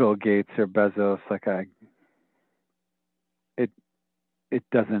Bill Gates or Bezos,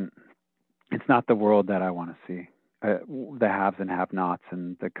 it's not the world that I want to see. The haves and have-nots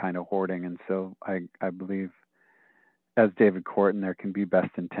and the kind of hoarding. And so I believe, as David Korten, there can be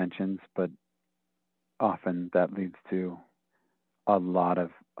best intentions, but often that leads to a lot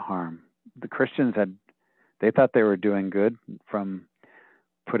of harm. The Christians they thought they were doing good from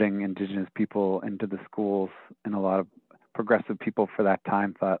putting indigenous people into the schools, and a lot of progressive people for that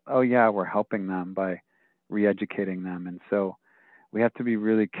time thought, oh yeah, we're helping them by re-educating them. And so we have to be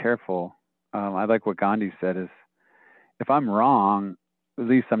really careful. I like what Gandhi said is, if I'm wrong, at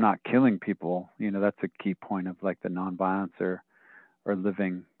least I'm not killing people. That's a key point of like the nonviolence or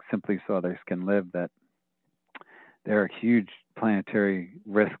living simply so others can live, that there are huge planetary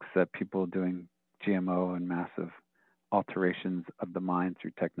risks that people doing GMO and massive alterations of the mind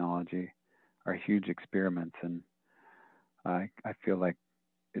through technology are huge experiments. And I feel like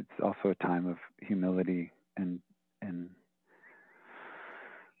it's also a time of humility and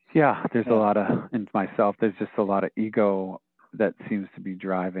yeah, there's a lot of, in myself, there's just a lot of ego that seems to be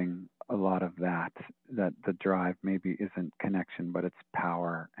driving a lot of that the drive maybe isn't connection, but it's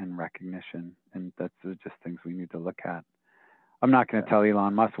power and recognition. And that's just things we need to look at. I'm not going to tell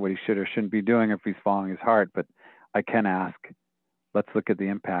Elon Musk what he should or shouldn't be doing if he's following his heart, but I can ask, let's look at the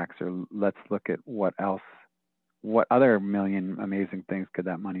impacts, or let's look at what other million amazing things could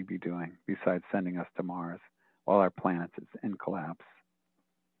that money be doing besides sending us to Mars while our planet is in collapse.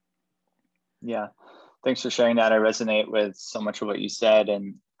 Yeah, thanks for sharing that. I resonate with so much of what you said,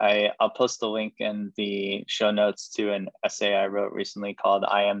 and I'll post the link in the show notes to an essay I wrote recently called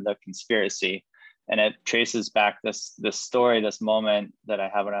 "I Am the Conspiracy," and it traces back this story, this moment that I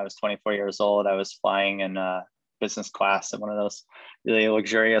had when I was 24 years old. I was flying in business class in one of those really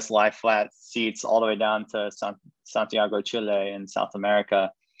luxurious lie flat seats all the way down to Santiago, Chile in South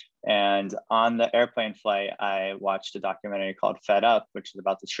America. And on the airplane flight, I watched a documentary called Fed Up, which is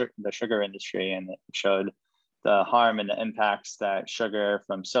about the sugar industry, and it showed the harm and the impacts that sugar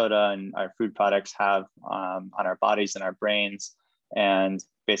from soda and our food products have on our bodies and our brains, and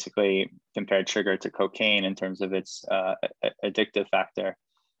basically compared sugar to cocaine in terms of its addictive factor.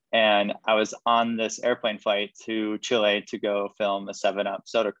 And I was on this airplane flight to Chile to go film a 7-Up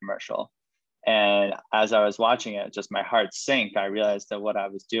soda commercial. And as I was watching it, just my heart sank. I realized that what I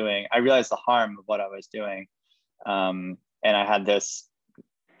was doing, I realized the harm of what I was doing. And I had this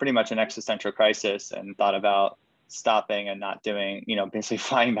pretty much an existential crisis and thought about stopping and not doing, basically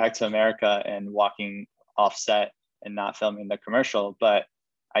flying back to America and walking off set and not filming the commercial. But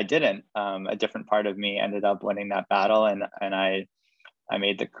I didn't. A different part of me ended up winning that battle. And I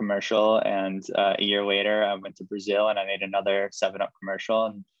made the commercial. And a year later, I went to Brazil and I made another 7-Up commercial.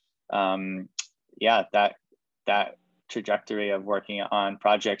 And that trajectory of working on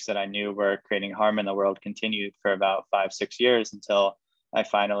projects that I knew were creating harm in the world continued for about 5-6 years until I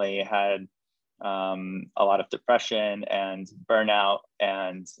finally had a lot of depression and burnout,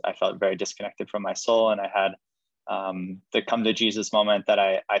 and I felt very disconnected from my soul. And I had the come to Jesus moment that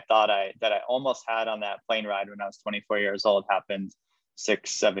I almost had on that plane ride when I was 24 years old happened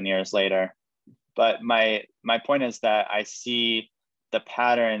 6-7 years later. But my point is that I see the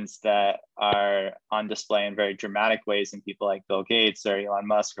patterns that are on display in very dramatic ways in people like Bill Gates or Elon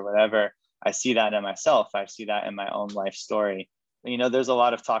Musk or whatever. I see that in myself. I see that in my own life story. There's a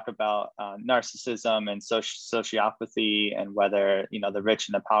lot of talk about narcissism and sociopathy, and whether, the rich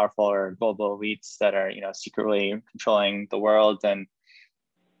and the powerful or global elites that are, secretly controlling the world. And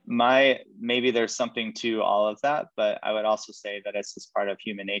maybe there's something to all of that, but I would also say that it's just part of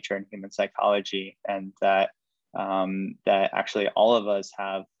human nature and human psychology, and that actually all of us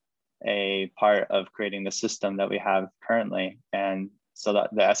have a part of creating the system that we have currently. And so that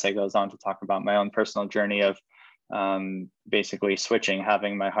the essay goes on to talk about my own personal journey of basically switching,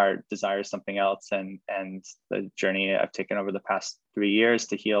 having my heart desire something else, and the journey I've taken over the past 3 years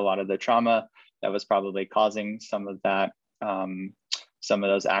to heal a lot of the trauma that was probably causing some of that, some of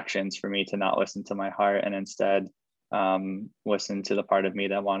those actions for me to not listen to my heart and instead listen to the part of me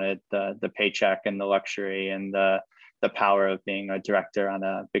that wanted the paycheck and the luxury and the power of being a director on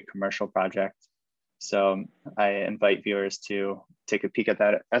a big commercial project. So I invite viewers to take a peek at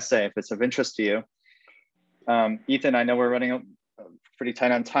that essay if it's of interest to you. Ethan, I know we're running pretty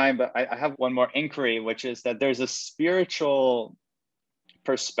tight on time, but I have one more inquiry, which is that there's a spiritual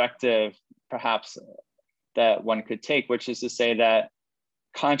perspective perhaps that one could take, which is to say that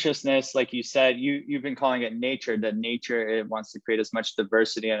consciousness, like you said, you've been calling it nature, that nature, it wants to create as much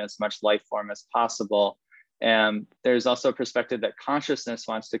diversity and as much life form as possible. And there's also a perspective that consciousness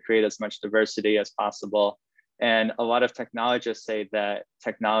wants to create as much diversity as possible. And a lot of technologists say that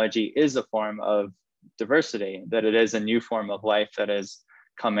technology is a form of diversity, that it is a new form of life that is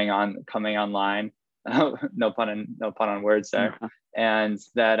coming online. No pun on words there. And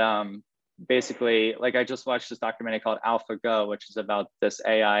that basically, like, I just watched this documentary called AlphaGo, which is about this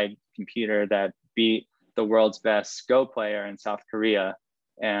AI computer that beat the world's best Go player in South Korea.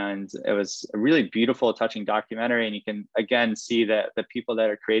 And it was a really beautiful, touching documentary. And you can, again, see that the people that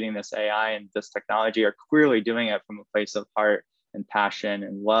are creating this AI and this technology are clearly doing it from a place of heart and passion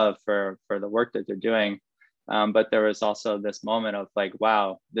and love for the work that they're doing. But there was also this moment of like,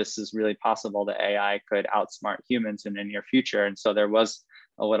 wow, this is really possible that AI could outsmart humans in the near future. And so there was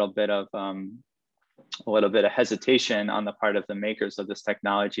a little bit of hesitation on the part of the makers of this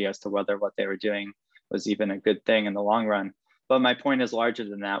technology as to whether what they were doing was even a good thing in the long run. But my point is larger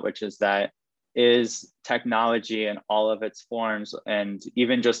than that, which is that is technology in all of its forms, and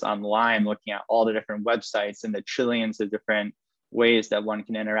even just online, looking at all the different websites and the trillions of different ways that one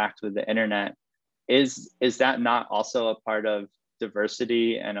can interact with the internet. Is that not also a part of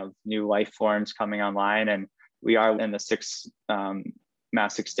diversity and of new life forms coming online? And we are in the sixth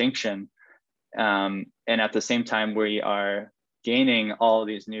mass extinction. And at the same time, we are gaining all of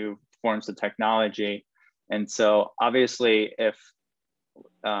these new forms of technology. And so obviously, if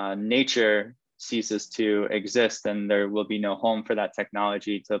nature ceases to exist, then there will be no home for that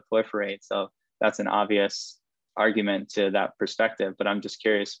technology to proliferate. So that's an obvious argument to that perspective. But I'm just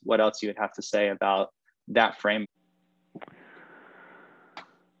curious what else you would have to say about that frame.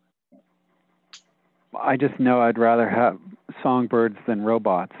 I just know I'd rather have songbirds than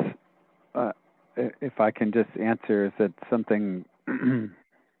robots. If I can just answer, is that something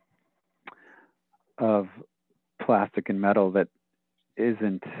of plastic and metal that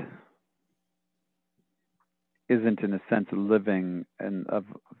isn't in a sense living and of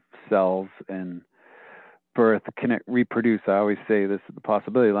cells and birth, can it reproduce? I always say this is the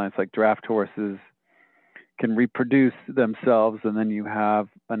possibility line. It's like draft horses can reproduce themselves, and then you have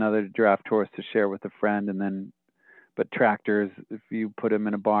another draft horse to share with a friend, and then, but tractors, if you put them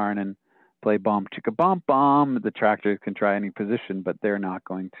in a barn and play bomb chicka bomb bomb, the tractors can try any position, but they're not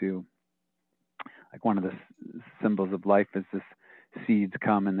going to. Like one of the symbols of life is this: seeds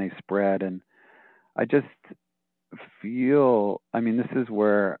come and they spread. And I just feel, I mean, this is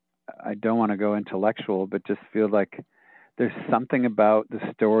where I don't want to go intellectual, but just feel like there's something about the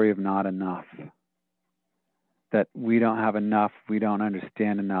story of not enough, that we don't have enough, we don't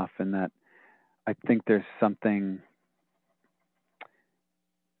understand enough, and that I think there's something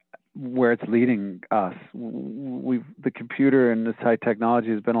where it's leading us. The computer and this high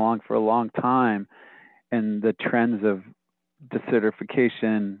technology has been along for a long time, and the trends of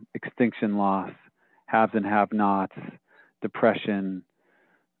desertification, extinction loss, haves and have-nots, depression,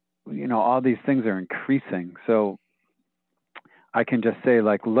 you know, all these things are increasing. So I can just say,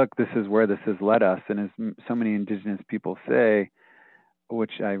 like, look, this is where this has led us. And as so many indigenous people say,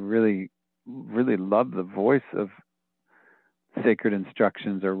 which I really, really love the voice of Sacred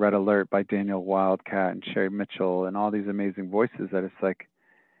Instructions or Red Alert by Daniel Wildcat and Sherry Mitchell and all these amazing voices, that it's like,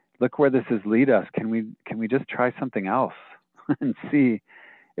 look where this has led us. Can we just try something else and see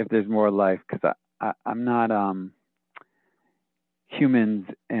if there's more life? Because I'm not humans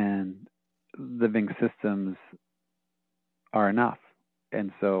and living systems are enough.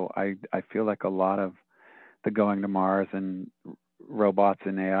 And so I feel like a lot of the going to Mars and robots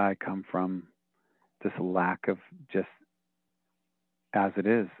and AI come from this lack of just as it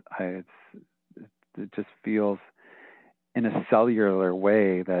is. It just feels in a cellular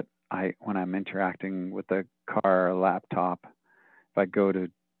way that when I'm interacting with a car or laptop, if I go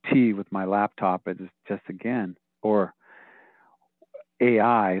to tea with my laptop, it's just again, or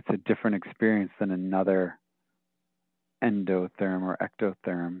AI, it's a different experience than another endotherm or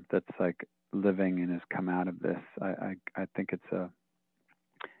ectotherm that's like living and has come out of this. I think it's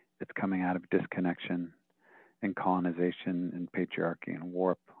coming out of disconnection and colonization and patriarchy and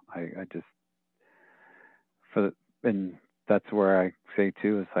warp. And that's where I say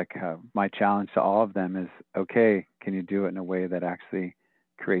too, is like my challenge to all of them is, okay, can you do it in a way that actually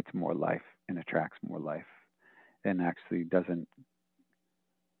creates more life and attracts more life and actually doesn't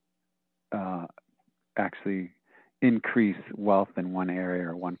actually increase wealth in one area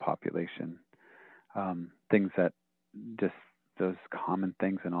or one population? Things that just those common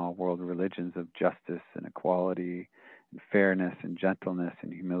things in all world religions of justice and equality and fairness and gentleness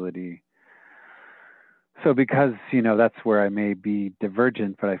and humility. So because, you know, that's where I may be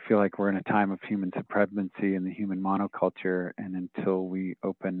divergent, but I feel like we're in a time of human supremacy and the human monoculture. And until we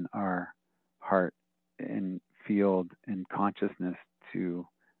open our heart and field and consciousness to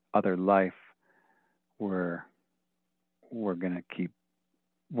other life, we're not going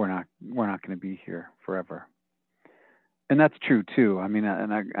to be here forever. And that's true too. I mean,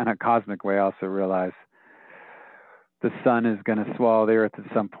 in a cosmic way, I also realize the sun is going to swallow the earth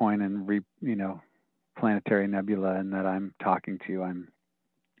at some point and planetary nebula, and that I'm talking to you. I'm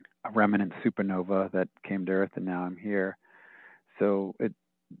a remnant supernova that came to Earth, and now I'm here. So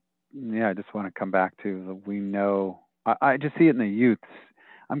I just want to come back to, we know, I just see it in the youths.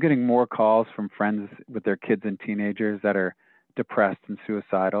 I'm getting more calls from friends with their kids and teenagers that are depressed and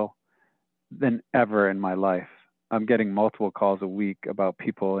suicidal than ever in my life. I'm getting multiple calls a week about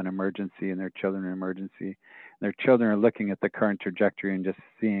people in emergency and their children in emergency. Their children are looking at the current trajectory and just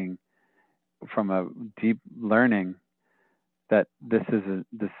seeing from a deep learning that this is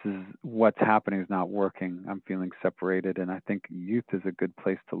what's happening is not working. I'm feeling separated, and I think youth is a good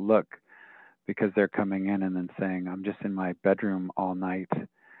place to look, because they're coming in and then saying, I'm just in my bedroom all night.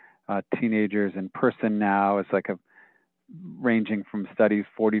 Teenagers in person now is like ranging from studies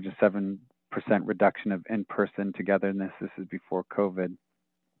 40 to 7% reduction of in-person togetherness. This is before COVID.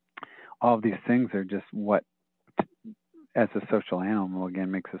 All of these things are just what, as a social animal, again,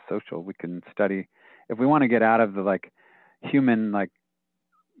 makes us social. We can study, if we want to get out of the like human like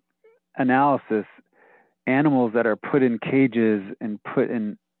analysis, animals that are put in cages and put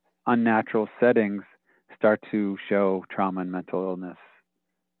in unnatural settings start to show trauma and mental illness,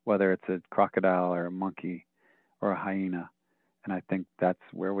 whether it's a crocodile or a monkey or a hyena. And I think that's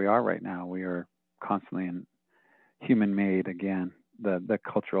where we are right now. We are constantly in human-made, again, the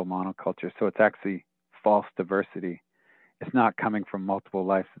cultural monoculture. So it's actually false diversity. It's not coming from multiple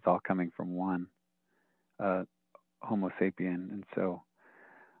lives. It's all coming from one Homo sapien. And so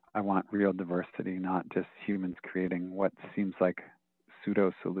I want real diversity, not just humans creating what seems like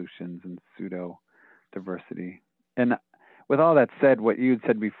pseudo solutions and pseudo diversity. And with all that said, what you had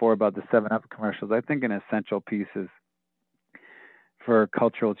said before about the 7-Up commercials, I think an essential piece is for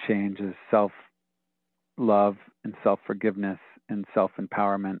cultural change is self-love and self-forgiveness and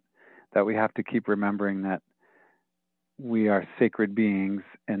self-empowerment, that we have to keep remembering that we are sacred beings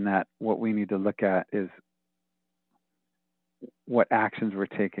and that what we need to look at is what actions we're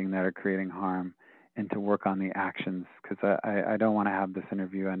taking that are creating harm, and to work on the actions, because I don't want to have this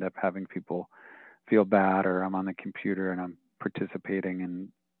interview end up having people feel bad, or I'm on the computer and I'm participating in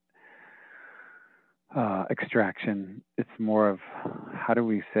extraction. It's more of, how do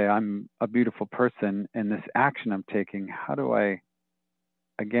we say I'm a beautiful person, and this action I'm taking, how do I,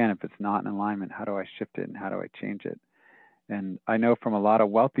 again, if it's not in alignment, how do I shift it and how do I change it? And I know from a lot of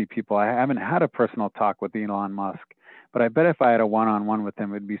wealthy people, I haven't had a personal talk with Elon Musk, but I bet if I had a one-on-one with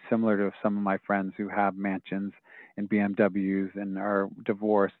him, it would be similar to some of my friends who have mansions and BMWs and are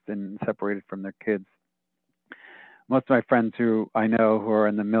divorced and separated from their kids. Most of my friends who I know who are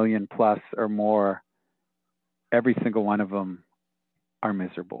in the million plus or more, every single one of them are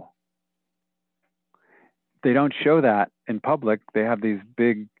miserable. They don't show that in public. They have these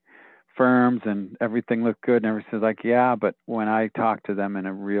big firms and everything looks good and everything's like, yeah, but when I talk to them in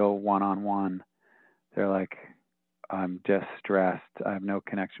a real one-on-one, they're like, I'm just stressed. I have no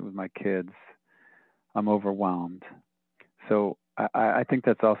connection with my kids. I'm overwhelmed. So I think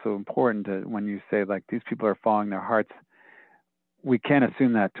that's also important to, when you say like these people are following their hearts, we can't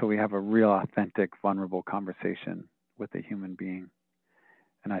assume that till we have a real, authentic, vulnerable conversation with a human being.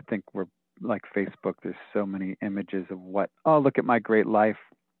 And I think we're like Facebook, there's so many images of what, oh, look at my great life.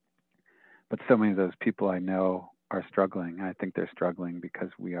 But so many of those people I know are struggling. I think they're struggling because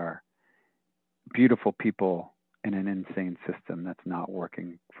we are beautiful people in an insane system that's not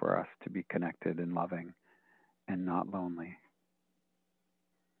working for us to be connected and loving and not lonely.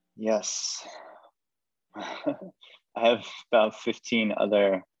 Yes. I have about 15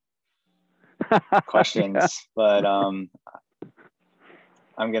 other questions, yeah. But I'm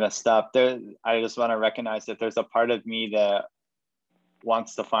going to stop there. I just want to recognize that there's a part of me that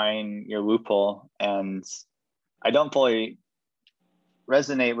wants to find your loophole, and I don't fully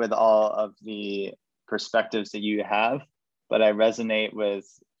resonate with all of the perspectives that you have, but I resonate with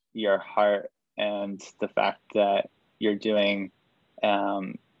your heart and the fact that you're doing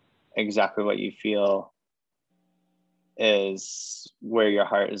exactly what you feel is where your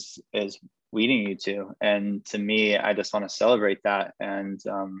heart is leading you to. And to me, I just want to celebrate that, and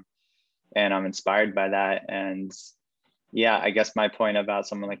I'm inspired by that. And yeah, I guess my point about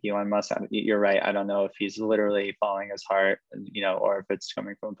someone like Elon Musk, you're right. I don't know if he's literally following his heart, or if it's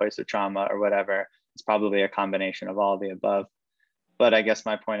coming from a place of trauma or whatever. It's probably a combination of all of the above. But I guess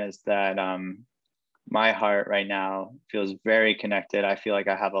my point is that my heart right now feels very connected. I feel like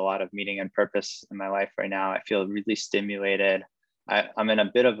I have a lot of meaning and purpose in my life right now. I feel really stimulated. I'm in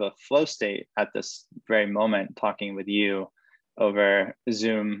a bit of a flow state at this very moment, talking with you over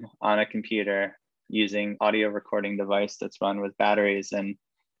Zoom on a computer, using audio recording device that's run with batteries. And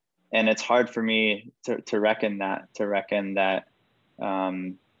it's hard for me to reckon that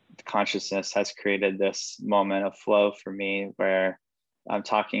consciousness has created this moment of flow for me, where I'm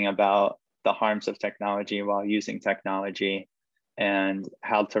talking about the harms of technology while using technology, and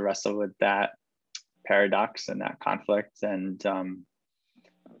how to wrestle with that paradox and that conflict, and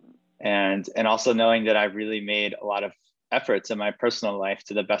also knowing that I really made a lot of efforts in my personal life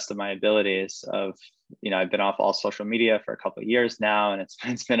to the best of my abilities. I've been off all social media for a couple of years now, and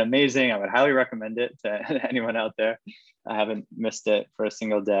it's been amazing. I would highly recommend it to anyone out there. I haven't missed it for a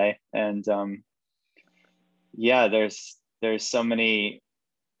single day. And there's so many.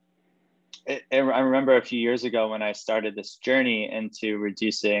 I remember a few years ago when I started this journey into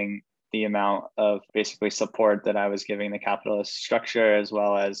reducing the amount of basically support that I was giving the capitalist structure, as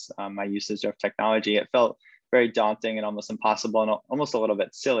well as my usage of technology. It felt very daunting and almost impossible and almost a little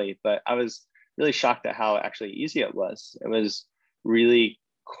bit silly. But I was really shocked at how actually easy it was. It was really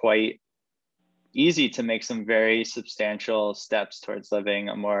quite easy to make some very substantial steps towards living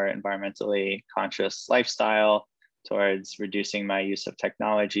a more environmentally conscious lifestyle, towards reducing my use of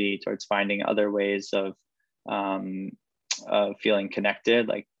technology, towards finding other ways of feeling connected,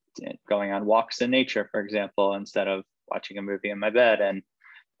 like going on walks in nature, for example, instead of watching a movie in my bed.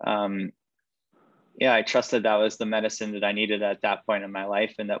 And yeah, I trusted that was the medicine that I needed at that point in my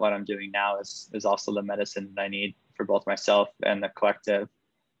life, and that what I'm doing now is also the medicine that I need for both myself and the collective,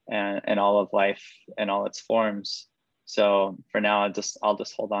 and all of life and all its forms. So for now, I'll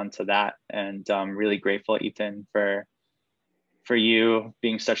just hold on to that. And I'm really grateful, Ethan, for you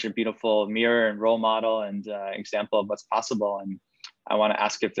being such a beautiful mirror and role model and example of what's possible. And I want to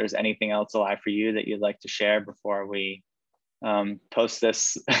ask if there's anything else alive for you that you'd like to share before we post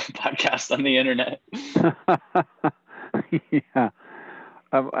this podcast on the internet. Yeah.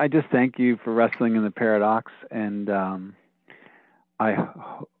 I just thank you for wrestling in the paradox, and I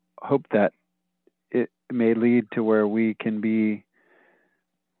hope that it may lead to where we can be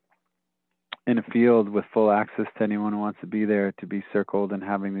in a field with full access to anyone who wants to be there, to be circled and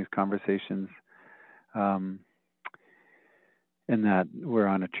having these conversations, and that we're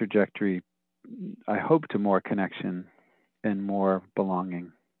on a trajectory, I hope, to more connection and more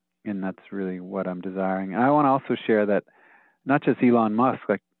belonging. And that's really what I'm desiring. And I want to also share that not just Elon Musk,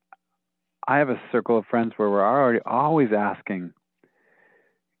 like I have a circle of friends where we're already always asking,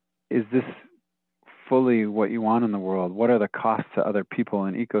 is this fully what you want in the world? What are the costs to other people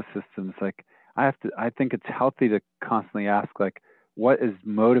and ecosystems? Like I think it's healthy to constantly ask, like, what is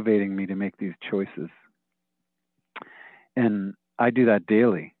motivating me to make these choices? And I do that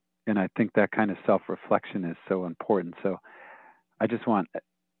daily. And I think that kind of self-reflection is so important. So I just want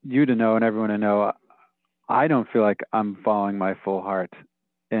you to know and everyone to know, I don't feel like I'm following my full heart,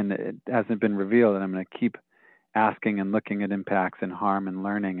 and it hasn't been revealed. And I'm going to keep asking and looking at impacts and harm and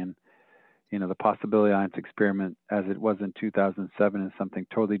learning. And, you know, the Possibility Alliance experiment as it was in 2007 is something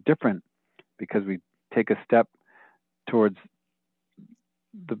totally different, because we take a step towards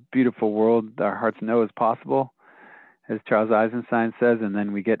the beautiful world our hearts know is possible, as Charles Eisenstein says, and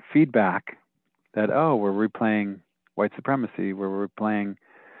then we get feedback that, oh, we're replaying white supremacy, we're replaying,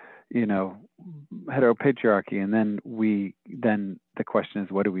 you know, heteropatriarchy, and then the question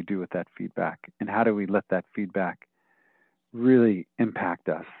is, what do we do with that feedback, and how do we let that feedback really impact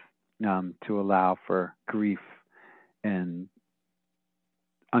us, to allow for grief and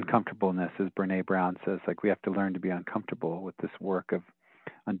uncomfortableness, as Brene Brown says. Like, we have to learn to be uncomfortable with this work of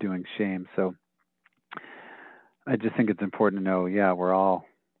undoing shame. So I just think it's important to know, yeah, we're all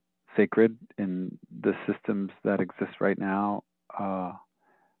sacred, and the systems that exist right now are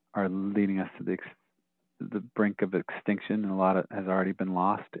leading us to the brink of extinction, and a lot has already been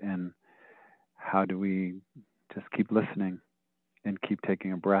lost. And how do we just keep listening and keep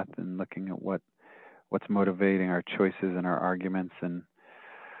taking a breath and looking at what's motivating our choices and our arguments, and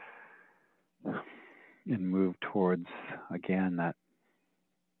move towards, again, that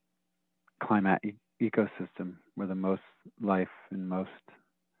climate ecosystem where the most life and most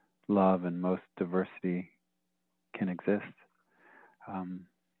love and most diversity can exist.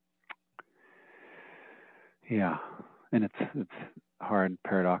 Yeah, and it's hard,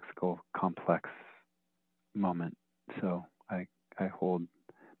 paradoxical, complex moment. So I hold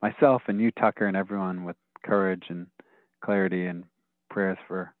myself and you, Tucker, and everyone with courage and clarity and prayers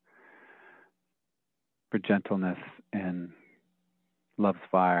for gentleness and love's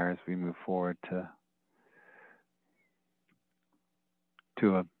fire as we move forward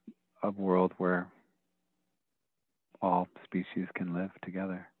to a world where all species can live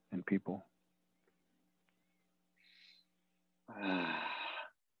together, and people.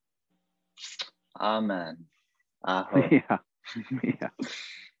 Amen. Yeah.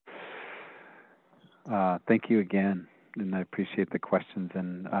 Thank you again, and I appreciate the questions.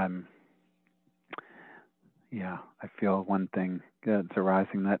 And I feel one thing that's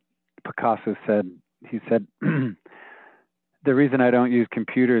arising that Picasso said. He said, the reason I don't use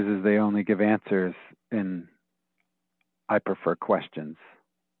computers is they only give answers, and I prefer questions.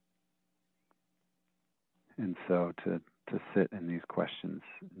 And so to sit in these questions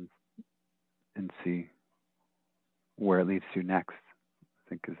and see where it leads to next, I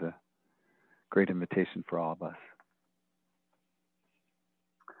think is a great invitation for all of us.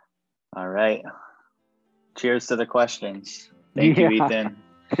 All right. Cheers to the questions. Thank you, Ethan.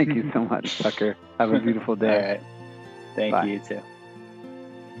 Thank you so much, Tucker. Have a beautiful day. All right. Thank you, too.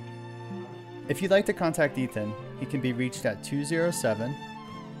 If you'd like to contact Ethan, he can be reached at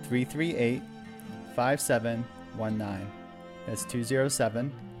 207-338-5785. 5719. That's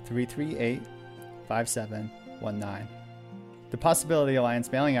 207-338-5719. The Possibility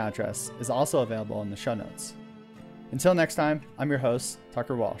Alliance mailing address is also available in the show notes. Until next time, I'm your host,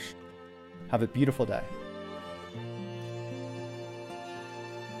 Tucker Walsh. Have a beautiful day.